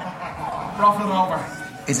 Ruffle it over.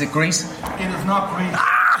 Is it Greece? It is not Greece.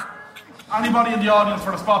 Anybody in the audience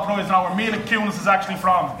for the spot prize now where Mila Kunis is actually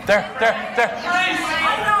from? There. Greece!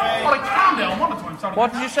 Oh, calm down. One at a time, sorry.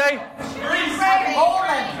 What did you say? Greece!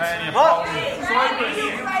 Poland. What?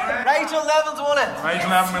 Rachel Neville's won it. Rachel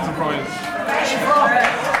Neville wins a prize.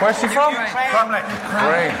 Where's she from? Cromlech.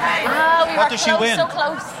 Great. We were does she close, win? so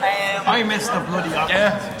close. I missed the bloody...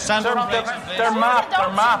 Yeah. Stand up, please. Their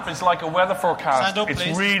map is like a weather forecast. Stand up, it's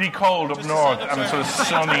please. really cold up north and it's sort of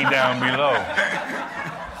sunny down below.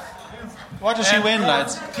 What does she win,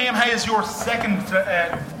 lads? Team Hayes, your second.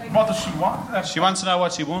 What does she want? She wants to know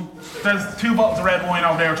what she won. There's 2 bottles of red wine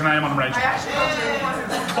over there with your name on them, Rachel.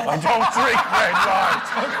 I don't drink red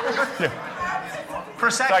wine.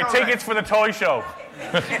 Prosecco. Like tickets for the toy show.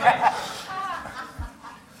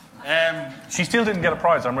 She still didn't get a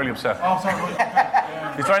prize. I'm really upset. Oh, sorry.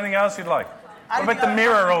 Is there anything else you'd like? What about the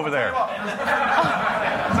mirror over there?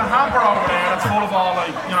 There's a hamper over there that's full of all,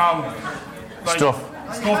 like, you know... Like Stuff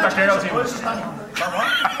that girls use.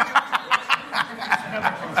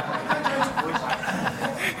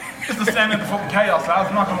 It's the same in the fucking chaos, lads.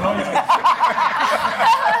 I'm not going to lie to you.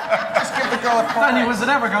 Just give the girl a point. Danny, was it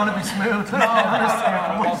ever going to be smooth?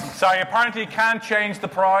 No. Sorry, apparently you can't change the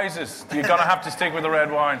prizes. You're going to have to stick with the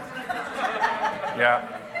red wine. Yeah.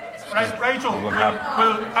 Right, Rachel, we'll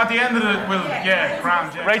at the end of the,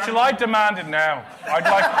 grand. Yeah. Rachel, I demand it now.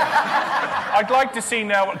 I'd like to see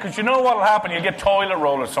now, because you know what'll happen? You get toilet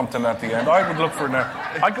roll or something at the end. I would look for it now.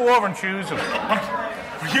 I'd go over and choose it.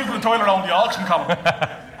 We're using the toilet on the auction column.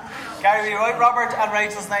 Gary, you right, Robert and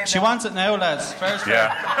Rachel's name? She wants it now, lads. First.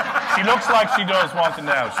 Yeah. She looks like she does want it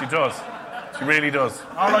now. She does. She really does.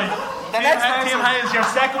 All right. Team Hayes, your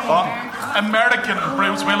second one. American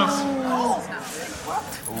Bruce Willis.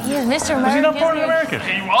 Yeah, Mr. America. Was he not born in America?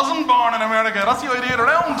 He wasn't born in America. That's the idea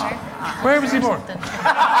around. Where was he born?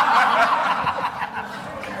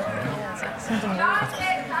 Something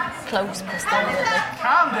close, but still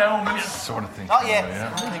calm down. Sort of thing. Not yet.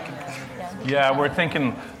 Yeah, we're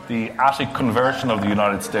thinking the Attic conversion of the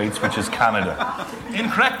United States, which is Canada.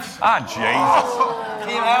 Incorrect. Ah, Jesus.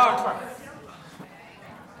 Team Howard.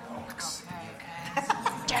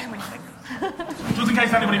 Germany. Just in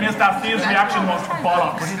case anybody missed that, Steve's reaction was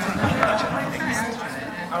bollocks.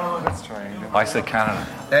 I said Canada.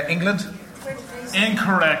 England?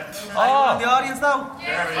 Incorrect. Oh, the audience though.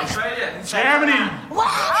 Germany.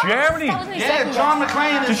 What? Germany. Yeah, John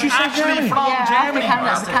McClane is actually from Germany.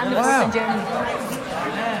 Canada was in Germany.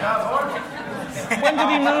 When did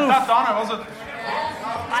he move? That's Donna, was it?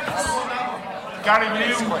 Gary,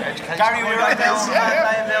 will you write down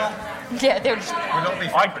Bill? Yeah, they're just...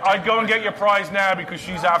 I'd go and get your prize now because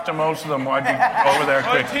she's after most of them. I'd be over there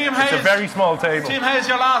quick. Right, Team it's Hayes, a very small table. Team Hayes,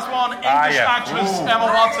 your last one. English actress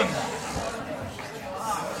Emma Watson.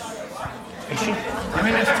 I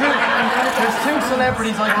mean, there's two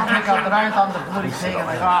celebrities I can think of that aren't on the bloody thing,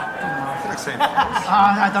 and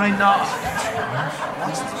I don't know.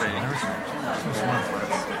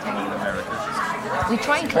 We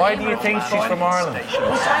try and Why do you think she's from Ireland? We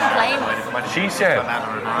try and claim. She said.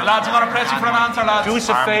 Lads, I'm going to press you for an answer, lads. Do us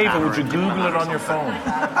a favour, would you Google it on your phone?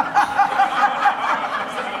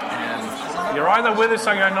 You're either with us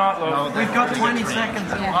or you're not, love. We've got 20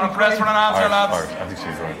 seconds. I'm going to press for an answer, lads. I think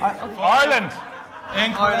she's right. Ireland!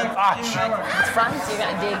 Incorrect. It's France, you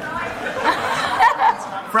gotta dig.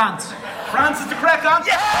 France. France is the correct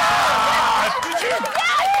answer. Did you?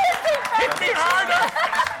 Hit me harder!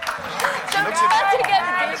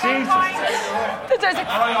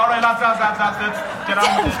 All right, lads. Get on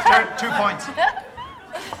with this. 2 points.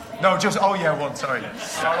 No, just, one, sorry.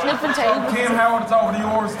 Team Howard, it's over to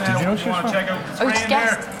yours now. Did you know she was want to check out the I screen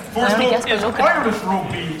guessed. there. First up is Irish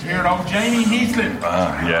rugby hero Jamie Heaslip.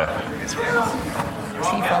 Yeah.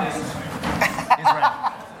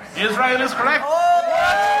 Israel is correct.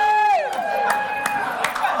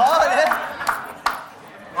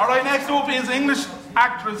 All right, next up is English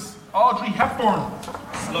actress Audrey Hepburn.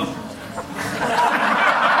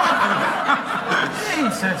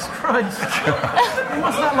 Jesus Christ.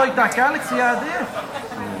 What's that like that galaxy ad there?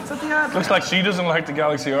 Is that the ad? Looks like she doesn't like the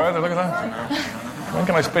galaxy either. Look at that. When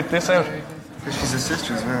can I spit this out? She's a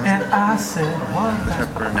sister as well. And I said, what?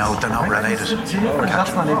 No, they're not related.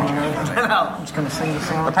 That's not even right. I'm just going to sing the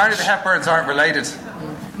song. Apparently the Hepburns aren't related.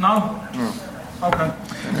 No? Okay.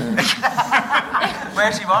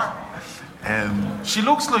 Where's she born? She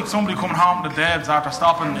looks like somebody coming home to the Debs after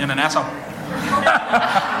stopping in an Esso.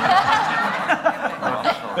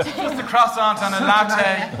 Just a croissant and a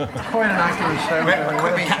latte. Quite an accurate show.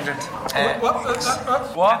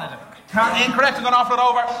 What? Incorrect, I'm going to offer it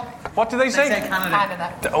over. What do they say? They say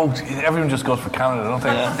Canada. Oh, everyone just goes for Canada, don't they?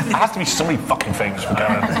 It has to be somebody fucking famous for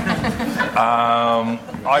Canada.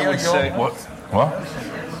 I would say... What?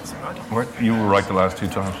 You were right the last two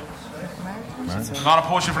times. I'm going to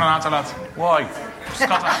push you for an answer, lads. Why? Just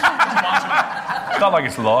 'cause I want to. It's not like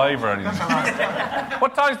it's live or anything.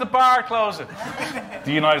 What time's the bar closing?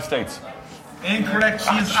 The United States. Incorrect.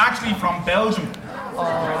 She is actually from Belgium.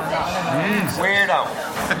 Weirdo.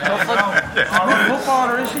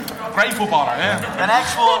 Footballer, is she? Great footballer, yeah. The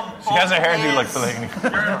next one. She has a hairdo like Fellaini.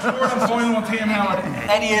 Your fourth and final one, Team Howard.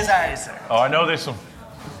 Eddie Izzard. Oh, I know this one.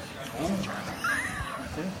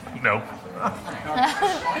 No.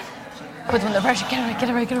 Put them under pressure. Get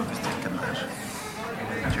it right. I'm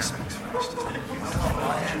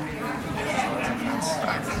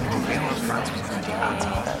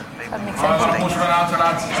going to push for an answer,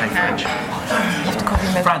 lads. You have to cover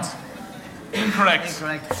your mouth. France. Incorrect.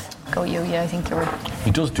 Go you, yeah, I think you're right.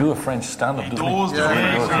 He does do a French stand-up, doesn't he? does, Really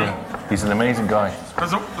yeah. does, yeah. He's an amazing guy.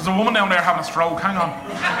 There's a woman down there having a stroke. Hang on.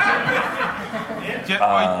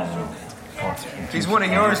 He's one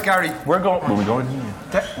of yours, Gary. Will we go? What?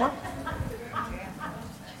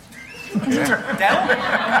 Down?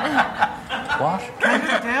 What? Count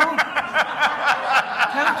it down.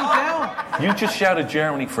 Count it down. You just shouted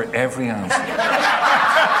Germany for every answer.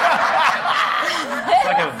 It's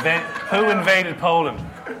like who invaded Poland?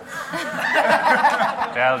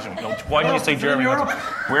 Belgium. No, why did you say Germany?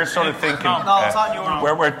 We're sort of thinking. No, it's not Europe.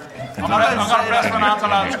 We're I'm gonna press for an answer,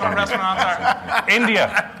 lads. I'm gonna press for an answer.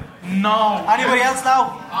 India. No. Anybody else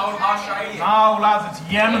now? No, lads, it's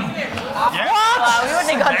Yemen. Yeah. Wow, we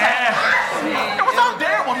wouldn't have got that. It was on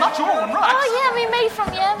their one, not your one, right? Oh yeah, we made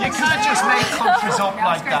from Yemen. You can't just make countries up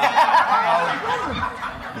like that.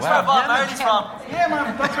 That's where Bob Marley's from. Yeah,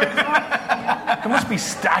 man, that's where it's from. There must be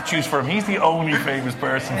statues for him. He's the only famous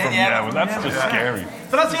person from Yemen. That's just scary.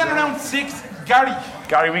 So that's the end of round 6. Gary.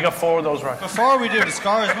 Gary, we got 4 of those right. Before we do the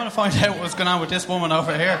scores, I want to find out what's going on with this woman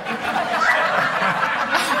over here.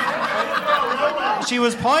 She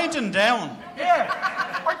was pointing down. Yeah.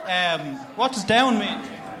 What does down mean?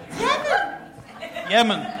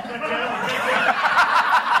 Yemen. Is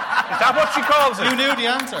that what she calls it? You knew the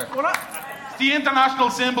answer. The international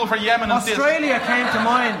symbol for Yemen is this. Australia came to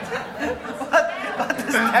mind. What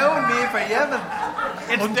does down mean for Yemen?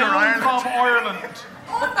 It's down from Ireland.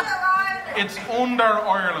 It's under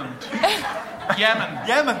Ireland. Yemen.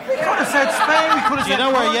 Yemen. We could have said Spain. We could have Do you said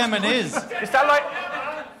know where France. Yemen is? Is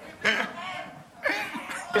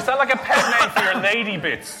that like a pet name for your lady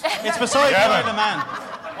bits? It's beside the Yemen. Isle of Man.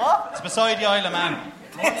 What? It's beside the Isle of Man.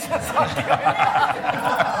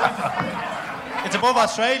 It's above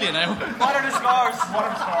Australia now. What are the scores?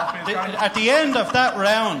 At the end of that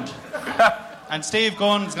round, and Steve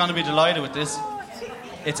Gunn's going to be delighted with this,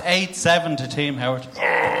 it's 8-7 to Team Howard.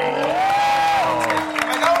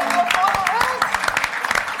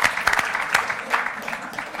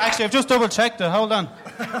 Actually, I've just double-checked it. Hold on.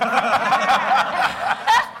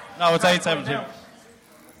 No, it's 8-7 to.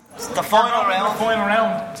 It's the final round. The final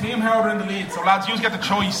round. Team Howard are in the lead, so lads, you get the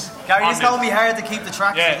choice. Gary, on it's going to this. be hard to keep the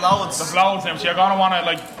track. Yeah, There's loads. There's loads of them, so you're going to want to,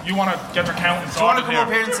 you want to get your counting Do you want to sorted come up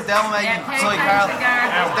here and sit down, maybe? Beside Carl. Sit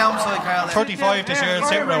down beside Carl. 35 this year,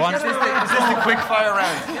 sit where I want. Is this the quick fire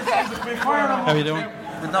round? How are you doing?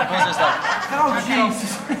 With no buzzers, though. Oh,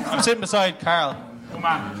 Jesus. I'm sitting beside Carl. Come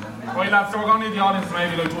on. Right, lads, so we're going to need the audience to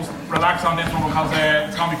maybe just relax on this one because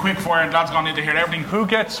it's going to be quick fire and lads are going to need to hear everything. Who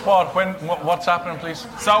gets what? What's happening, please?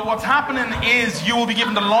 So what's happening is you will be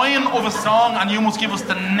given the line of a song and you must give us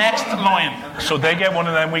the next line. So they get one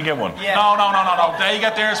and then we get one? Yeah. No. They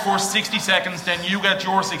get theirs for 60 seconds, then you get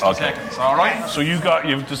your 60 seconds, all right? So you've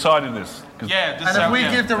decided this? Yeah. This And if we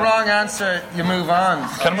give the wrong answer, you move on.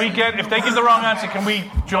 Can we get, if they give the wrong answer, can we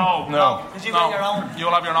jump? No. Because you get your own.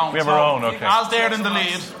 You'll have your own. We have our own, okay. As they're in the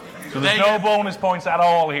lead. So there's no bonus points at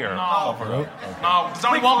all here? No, there's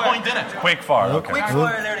only 1 point in it. Quick fire, okay. Quick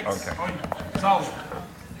fire lyrics. Okay. So,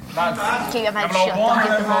 lads, Keep your mouth envelope shut. 1 Don't and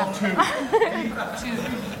give envelope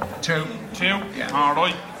them 2. 2. All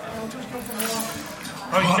right.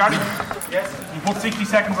 Right, Gary. Yes. You put 60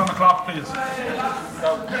 seconds on the clock, please.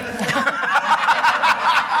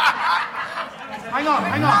 Hang on.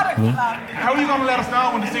 How are you going to let us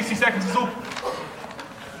know when the 60 seconds is up?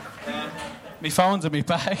 My phone's in my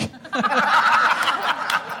bag.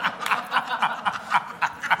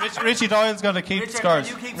 Richie Doyle's going to keep the scores.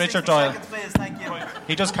 You keep Richard 60 Doyle. seconds, please. Thank you.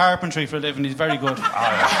 He does carpentry for a living. He's very good. It's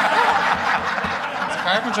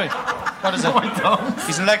carpentry. What is it?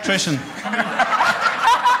 He's an electrician.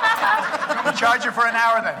 We'll charge you for an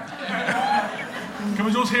hour then. Can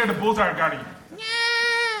we just hear the buzzer, Gary?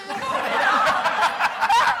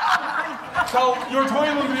 So your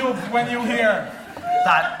time will be up when you hear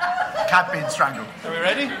That cat being strangled. Are we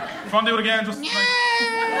ready? If you want to do it again, just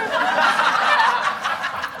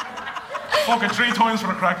fuck it 3 times for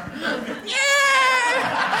the crack.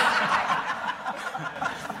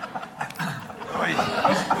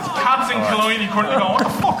 There's cats in Killiney currently going, what the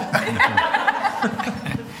fuck?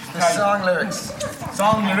 The song lyrics.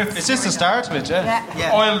 Song lyrics. It's just the start of it, yeah.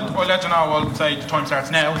 I'll let you know. I'll say the time starts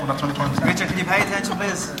now. That's when the time starts. Richard, can you pay attention,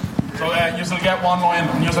 please? So you still get 1 line,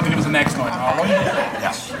 and you still have to give us the next line. All right?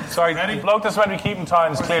 Yeah. Sorry, the bloke that's meant to be keeping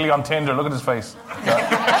time is clearly on Tinder. Look at his face. Come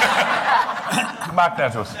back now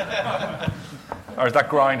to us. Or is that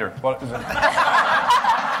Grindr? What is it?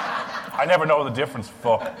 I never know the difference.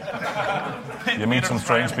 Fuck. You meet some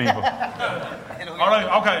strange people. All right.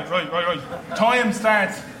 Okay. Right. Time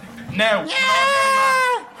starts now.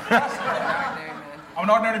 I'm an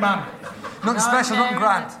ordinary man. Nothing special, nothing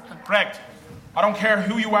grand. Correct. I don't care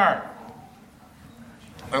who you are.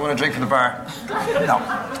 I want a drink from the bar. No.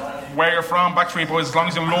 Where you're from, Backstreet Boys, as long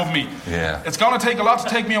as you love me. Yeah. It's going to take a lot to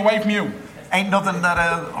take me away from you. Ain't nothing that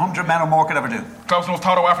 100 men or more could ever do. Close enough,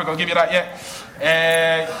 Toto Africa, I'll give you that,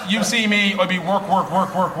 yeah. You see me, I'll be work.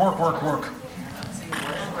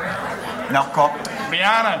 No, call.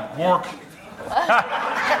 Rihanna, work.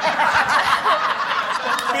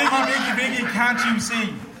 Biggie, can't you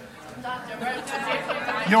see?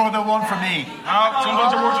 You're the one for me.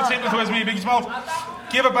 Sometimes your words will hypnotise me, Biggie Smalls.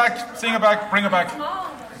 Give it back, sing it back, bring it back.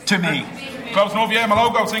 To me. Close enough, yeah, my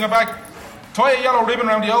logo, sing it back. Tie a yellow ribbon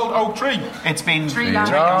around the old oak tree. It's been 3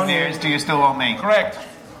 long years. Do you still want me? Correct.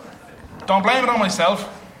 Don't blame it on myself.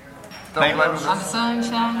 Blame it On the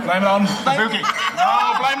sunshine. Blame it on the boogie.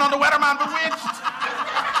 No, blame it on the weatherman, bewitched.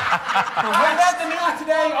 When that's the news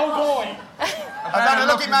today, oh boy. I've got a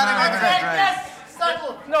lucky man in my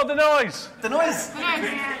drink. No, the noise. The noise.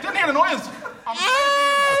 Didn't hear the noise.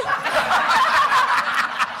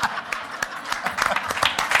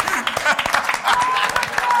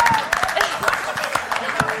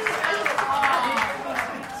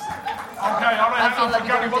 Okay, all right. I feel like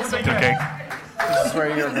Gary, what did they Okay. get? This is where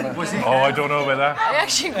you're going to... Oh, I don't know about that. I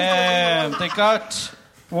actually. They got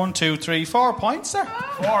 1, 2, 3, 4 points there.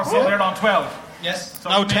 4, so they're on 12. Yes. So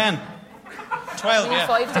No, 10. 12, yeah.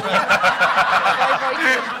 5 to win.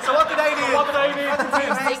 So what did they need? What did I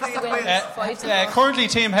need? 6 to win. 5 to win. Currently,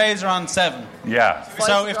 Team Hayes are on 7. Yeah.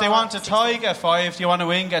 So if they want to tie, get 5. If you want to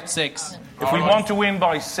win, get 6. If we want to win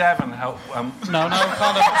by 7, how... No,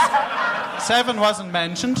 Colin. 7 wasn't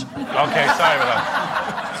mentioned. Okay, sorry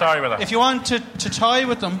about that. If you want to tie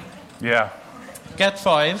with them, Yeah. get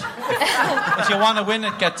 5. If you want to win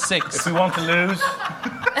it, get 6. If we want to lose...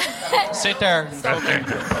 Sit there. Okay.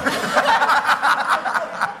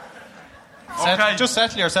 Okay. Just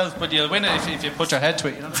settle yourselves, but you'll win it if you put your head to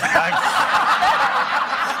it. You know? Thanks.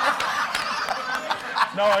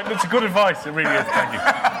 No, it's good advice. It really is. Thank you.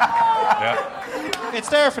 Yeah. It's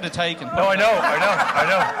there for the taking. No, I know.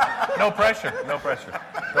 No pressure. No,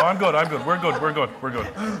 I'm good. We're good.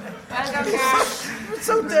 It's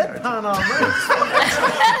so deadpan on,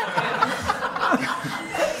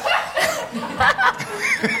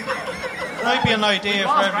 Might be an idea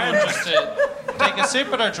for everyone just to take a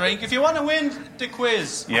sip of their drink. If you want to win the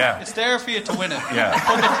quiz, Yeah. it's there for you to win it. Yeah.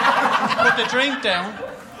 Put the drink down,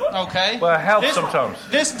 okay? Well, it helps sometimes.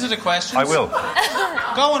 Listen to the questions. I will.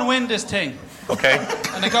 Go and win this thing. Okay.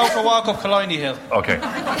 And then go for a walk up Killiney Hill. Okay.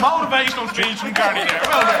 Motivational speech from Gary there.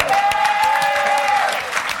 Well done.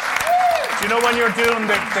 Do you know when you're doing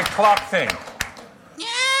the clock thing?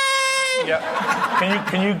 Yeah.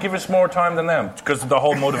 Can you give us more time than them? Because of the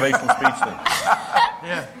whole motivational speech thing.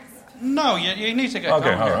 Yeah. No, you need to get Okay,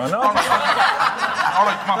 going all here. right. No. All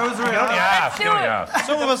right, come on. You only ask.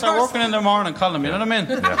 Some of us are working in the morning, Colin, you know what I mean?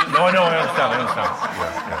 Yeah. No, I know, I understand.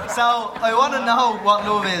 Yeah. So I want to know what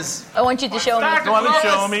love is. I want you to show me. You want to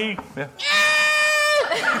show me? Yeah.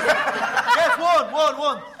 Yes,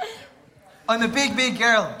 one. I'm a big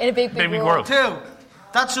girl. In a big world. 2.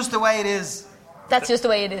 That's just the way it is. That's just the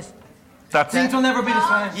way it is. That's Things will never be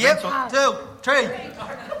the same. Yep. 2, 3.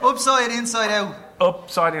 Upside, inside out.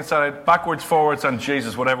 upside, inside, backwards, forwards, and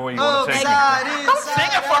Jesus, whatever way you want to take me. Don't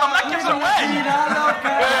sing it for them, that gives it away.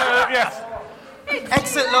 Yes.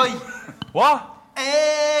 Exit light. What?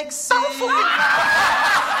 Exit. Read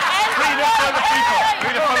it for the people.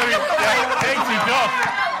 Read it for the people. Yeah, exit duck.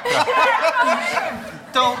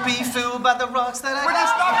 Don't be fooled by the rocks that I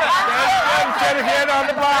Get it here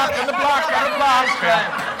on the block, on the block, on the block.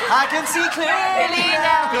 I can see clearly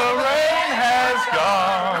now. The rain has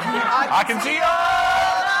gone. I can see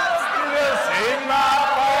all this in my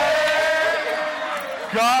way.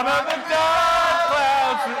 Gone are the dark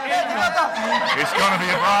clouds. It's gonna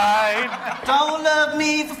be bright. Don't love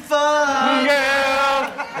me for fun.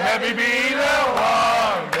 Girl, let me be the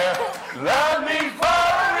one. Love me for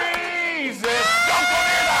a reason. Don't go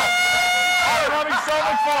near that. I'm having so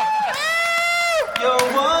much fun. You're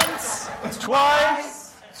once,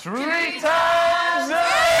 twice, 3 times a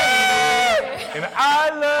lady, and I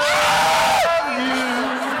love you.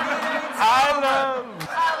 I love.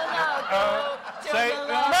 Say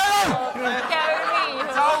no.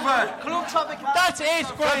 It's over. Club Tropic. That's it,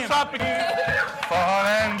 Graham. Fun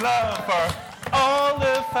and love for all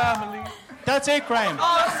the family. That's it, Graham.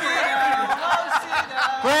 Oh, see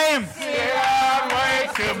now. Graham. Sit down, wait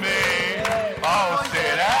to me. Oh,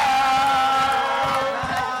 sit down.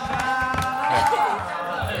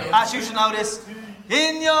 Ash, you should know this.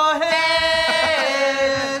 In your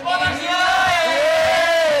head. In your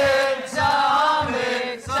head.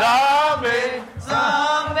 Zombie. Zombie.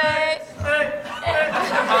 Zombie.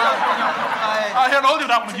 here, I'll do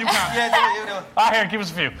that one if you can. Yeah, you do it. Here, give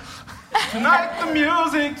us a few. Tonight the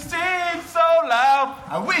music seems so loud.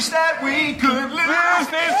 I wish that we could lose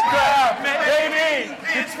this crowd. Maybe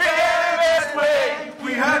it's the best way.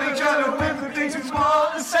 We had each other with the things we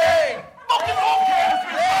want to say. Fucking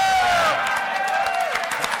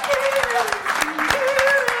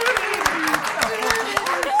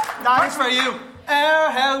Thanks for you.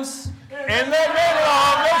 Our house. In the middle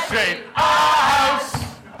of the street. Our house.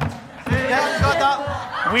 Yeah, got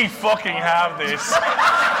that. We fucking have this.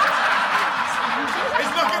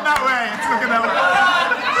 It's looking that way. It's looking that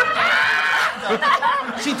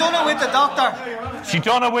way. She done it with the doctor. She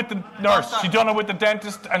done it with the nurse. She done it with the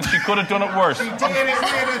dentist, and she could have done it worse. She did it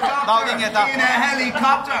with a doctor in a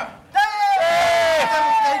helicopter.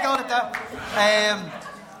 They got it down.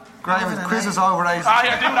 Graham, quiz is overrated. Ah,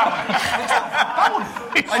 yeah, do that one.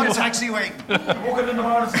 I'm a taxiway. Walking in the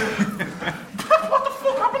morning. What the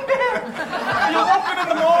fuck happened there? You're walking in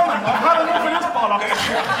the morning. I've had enough of this bollocks.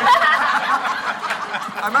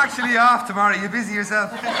 I'm actually off tomorrow. You busy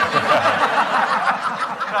yourself?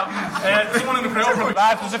 Someone in the crowd probably.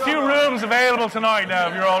 Lads, there's a few rooms available tonight now,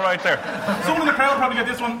 if you're all right there. Someone in the crowd probably get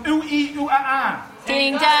this one. Ooh, ee, ooh, ah, ah.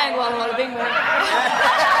 Ding, dang, walla, walla, bing, bang.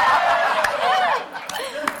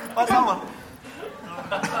 What's that one?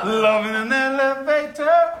 Loving an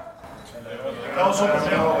elevator.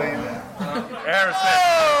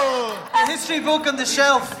 A history book on the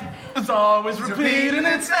shelf. It's always repeating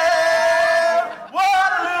itself.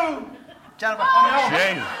 Waterloo.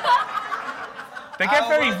 Jeez. They get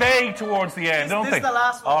very vague towards the end, don't This they? is the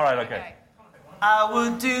last one. All right, okay. I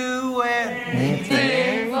would do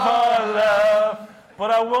anything For love,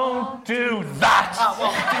 but I won't do that.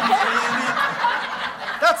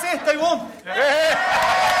 That's it, they won.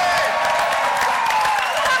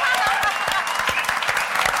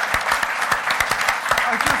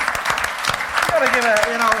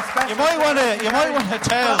 You might want to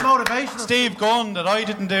tell Steve Gunn that I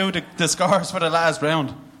didn't do the scores for the last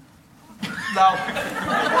round. No.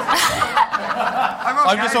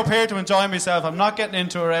 I'm just up here to enjoy myself. I'm not getting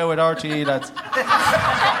into a row with RTE, lads.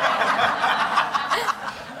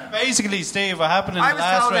 Basically, Steve, what happened in the last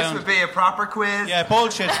I was told round? this would be a proper quiz. Yeah,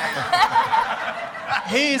 bullshit.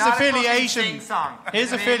 His Not a affiliation, fucking sing-song.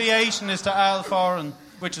 his affiliation is to Al Foran,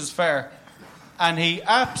 which is fair. And he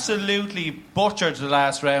absolutely butchered the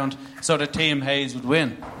last round so that Team Hayes would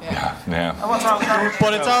win. Yeah. What's wrong with that?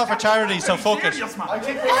 But it's all for charity, so fuck it. I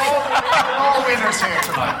think we're all winners here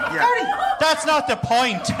tonight. Yeah. That's not the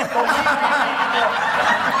point.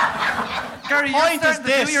 Gary, you're Point is starting to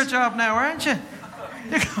this. do your job now, aren't you?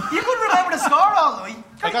 You couldn't remember the score all the way.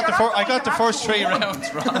 I got the first 3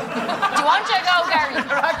 rounds wrong. Do you want to go, Gary?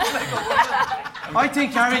 I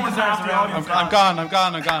think Gary deserves the audience. I'm gone.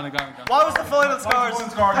 What was the final scores?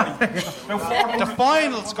 The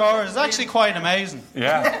final score is actually quite amazing.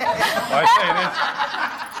 Yeah. I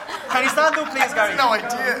Can you stand up, please, Gary? No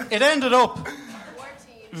idea. It ended up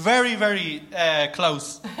very, very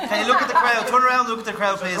close. Can you look at the crowd? Turn around and look at the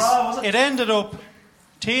crowd, please. It ended up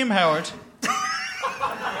Team Howard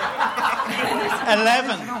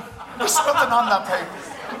 11. There's something on that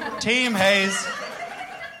paper. Team Hayes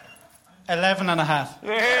 11 and a half.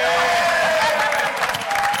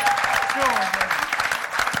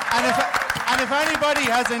 And if anybody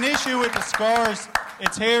has an issue with the scores,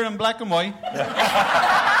 it's here in black and white.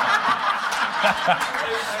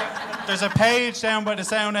 There's a page down by the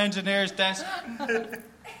sound engineer's desk.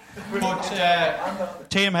 But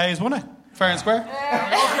Team Hayes won it, fair and square.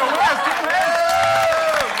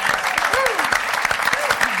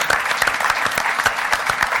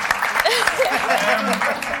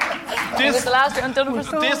 This the last round done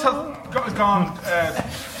for This has gone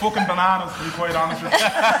fucking bananas, to be quite honest with you.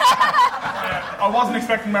 I wasn't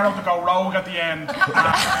expecting Merrill to go rogue at the end.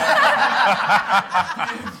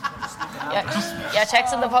 Yeah,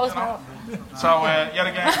 checks in the post. So, yet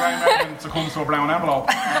again, Graham Merrill succumbs to a brown envelope.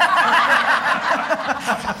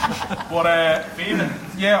 But,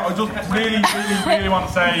 yeah, I just really want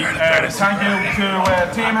to say thank you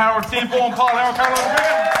to Team Howard, Steve Bowen, Paul Howard, Caroline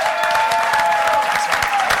Graham.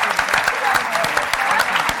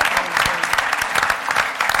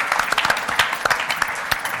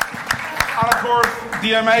 And of course,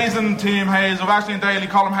 the amazing Team Hayes of Ashley and Daly,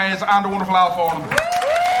 Colin Hayes, and the wonderful Al Foran.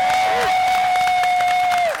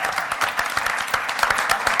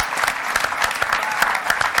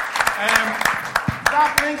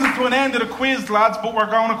 That brings us to an end of the quiz, lads, but we're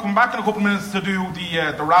going to come back in a couple of minutes to do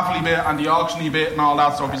the raffle bit and the auctiony bit and all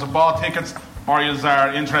that. So if you've bought tickets or you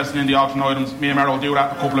are interested in the auction items, me and Merrill will do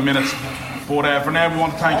that in a couple of minutes. But for now, we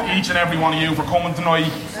want to thank each and every one of you for coming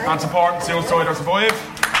tonight and supporting Suicide or Survive.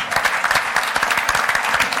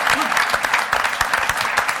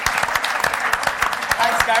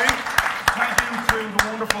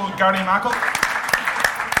 Gary Mackle.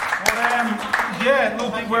 But yeah,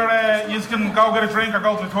 look, you can go get a drink or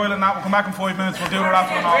go to the toilet and that. We'll come back in 5 minutes. We'll do the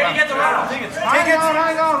raffle and all that. Where do you get the raffle tickets?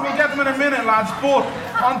 Hang on. We'll get them in a minute, lads. But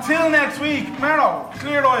until next week, Mero,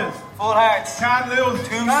 clear eyes. Full hearts. Can't lose.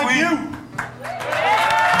 Too Thank sweet. you.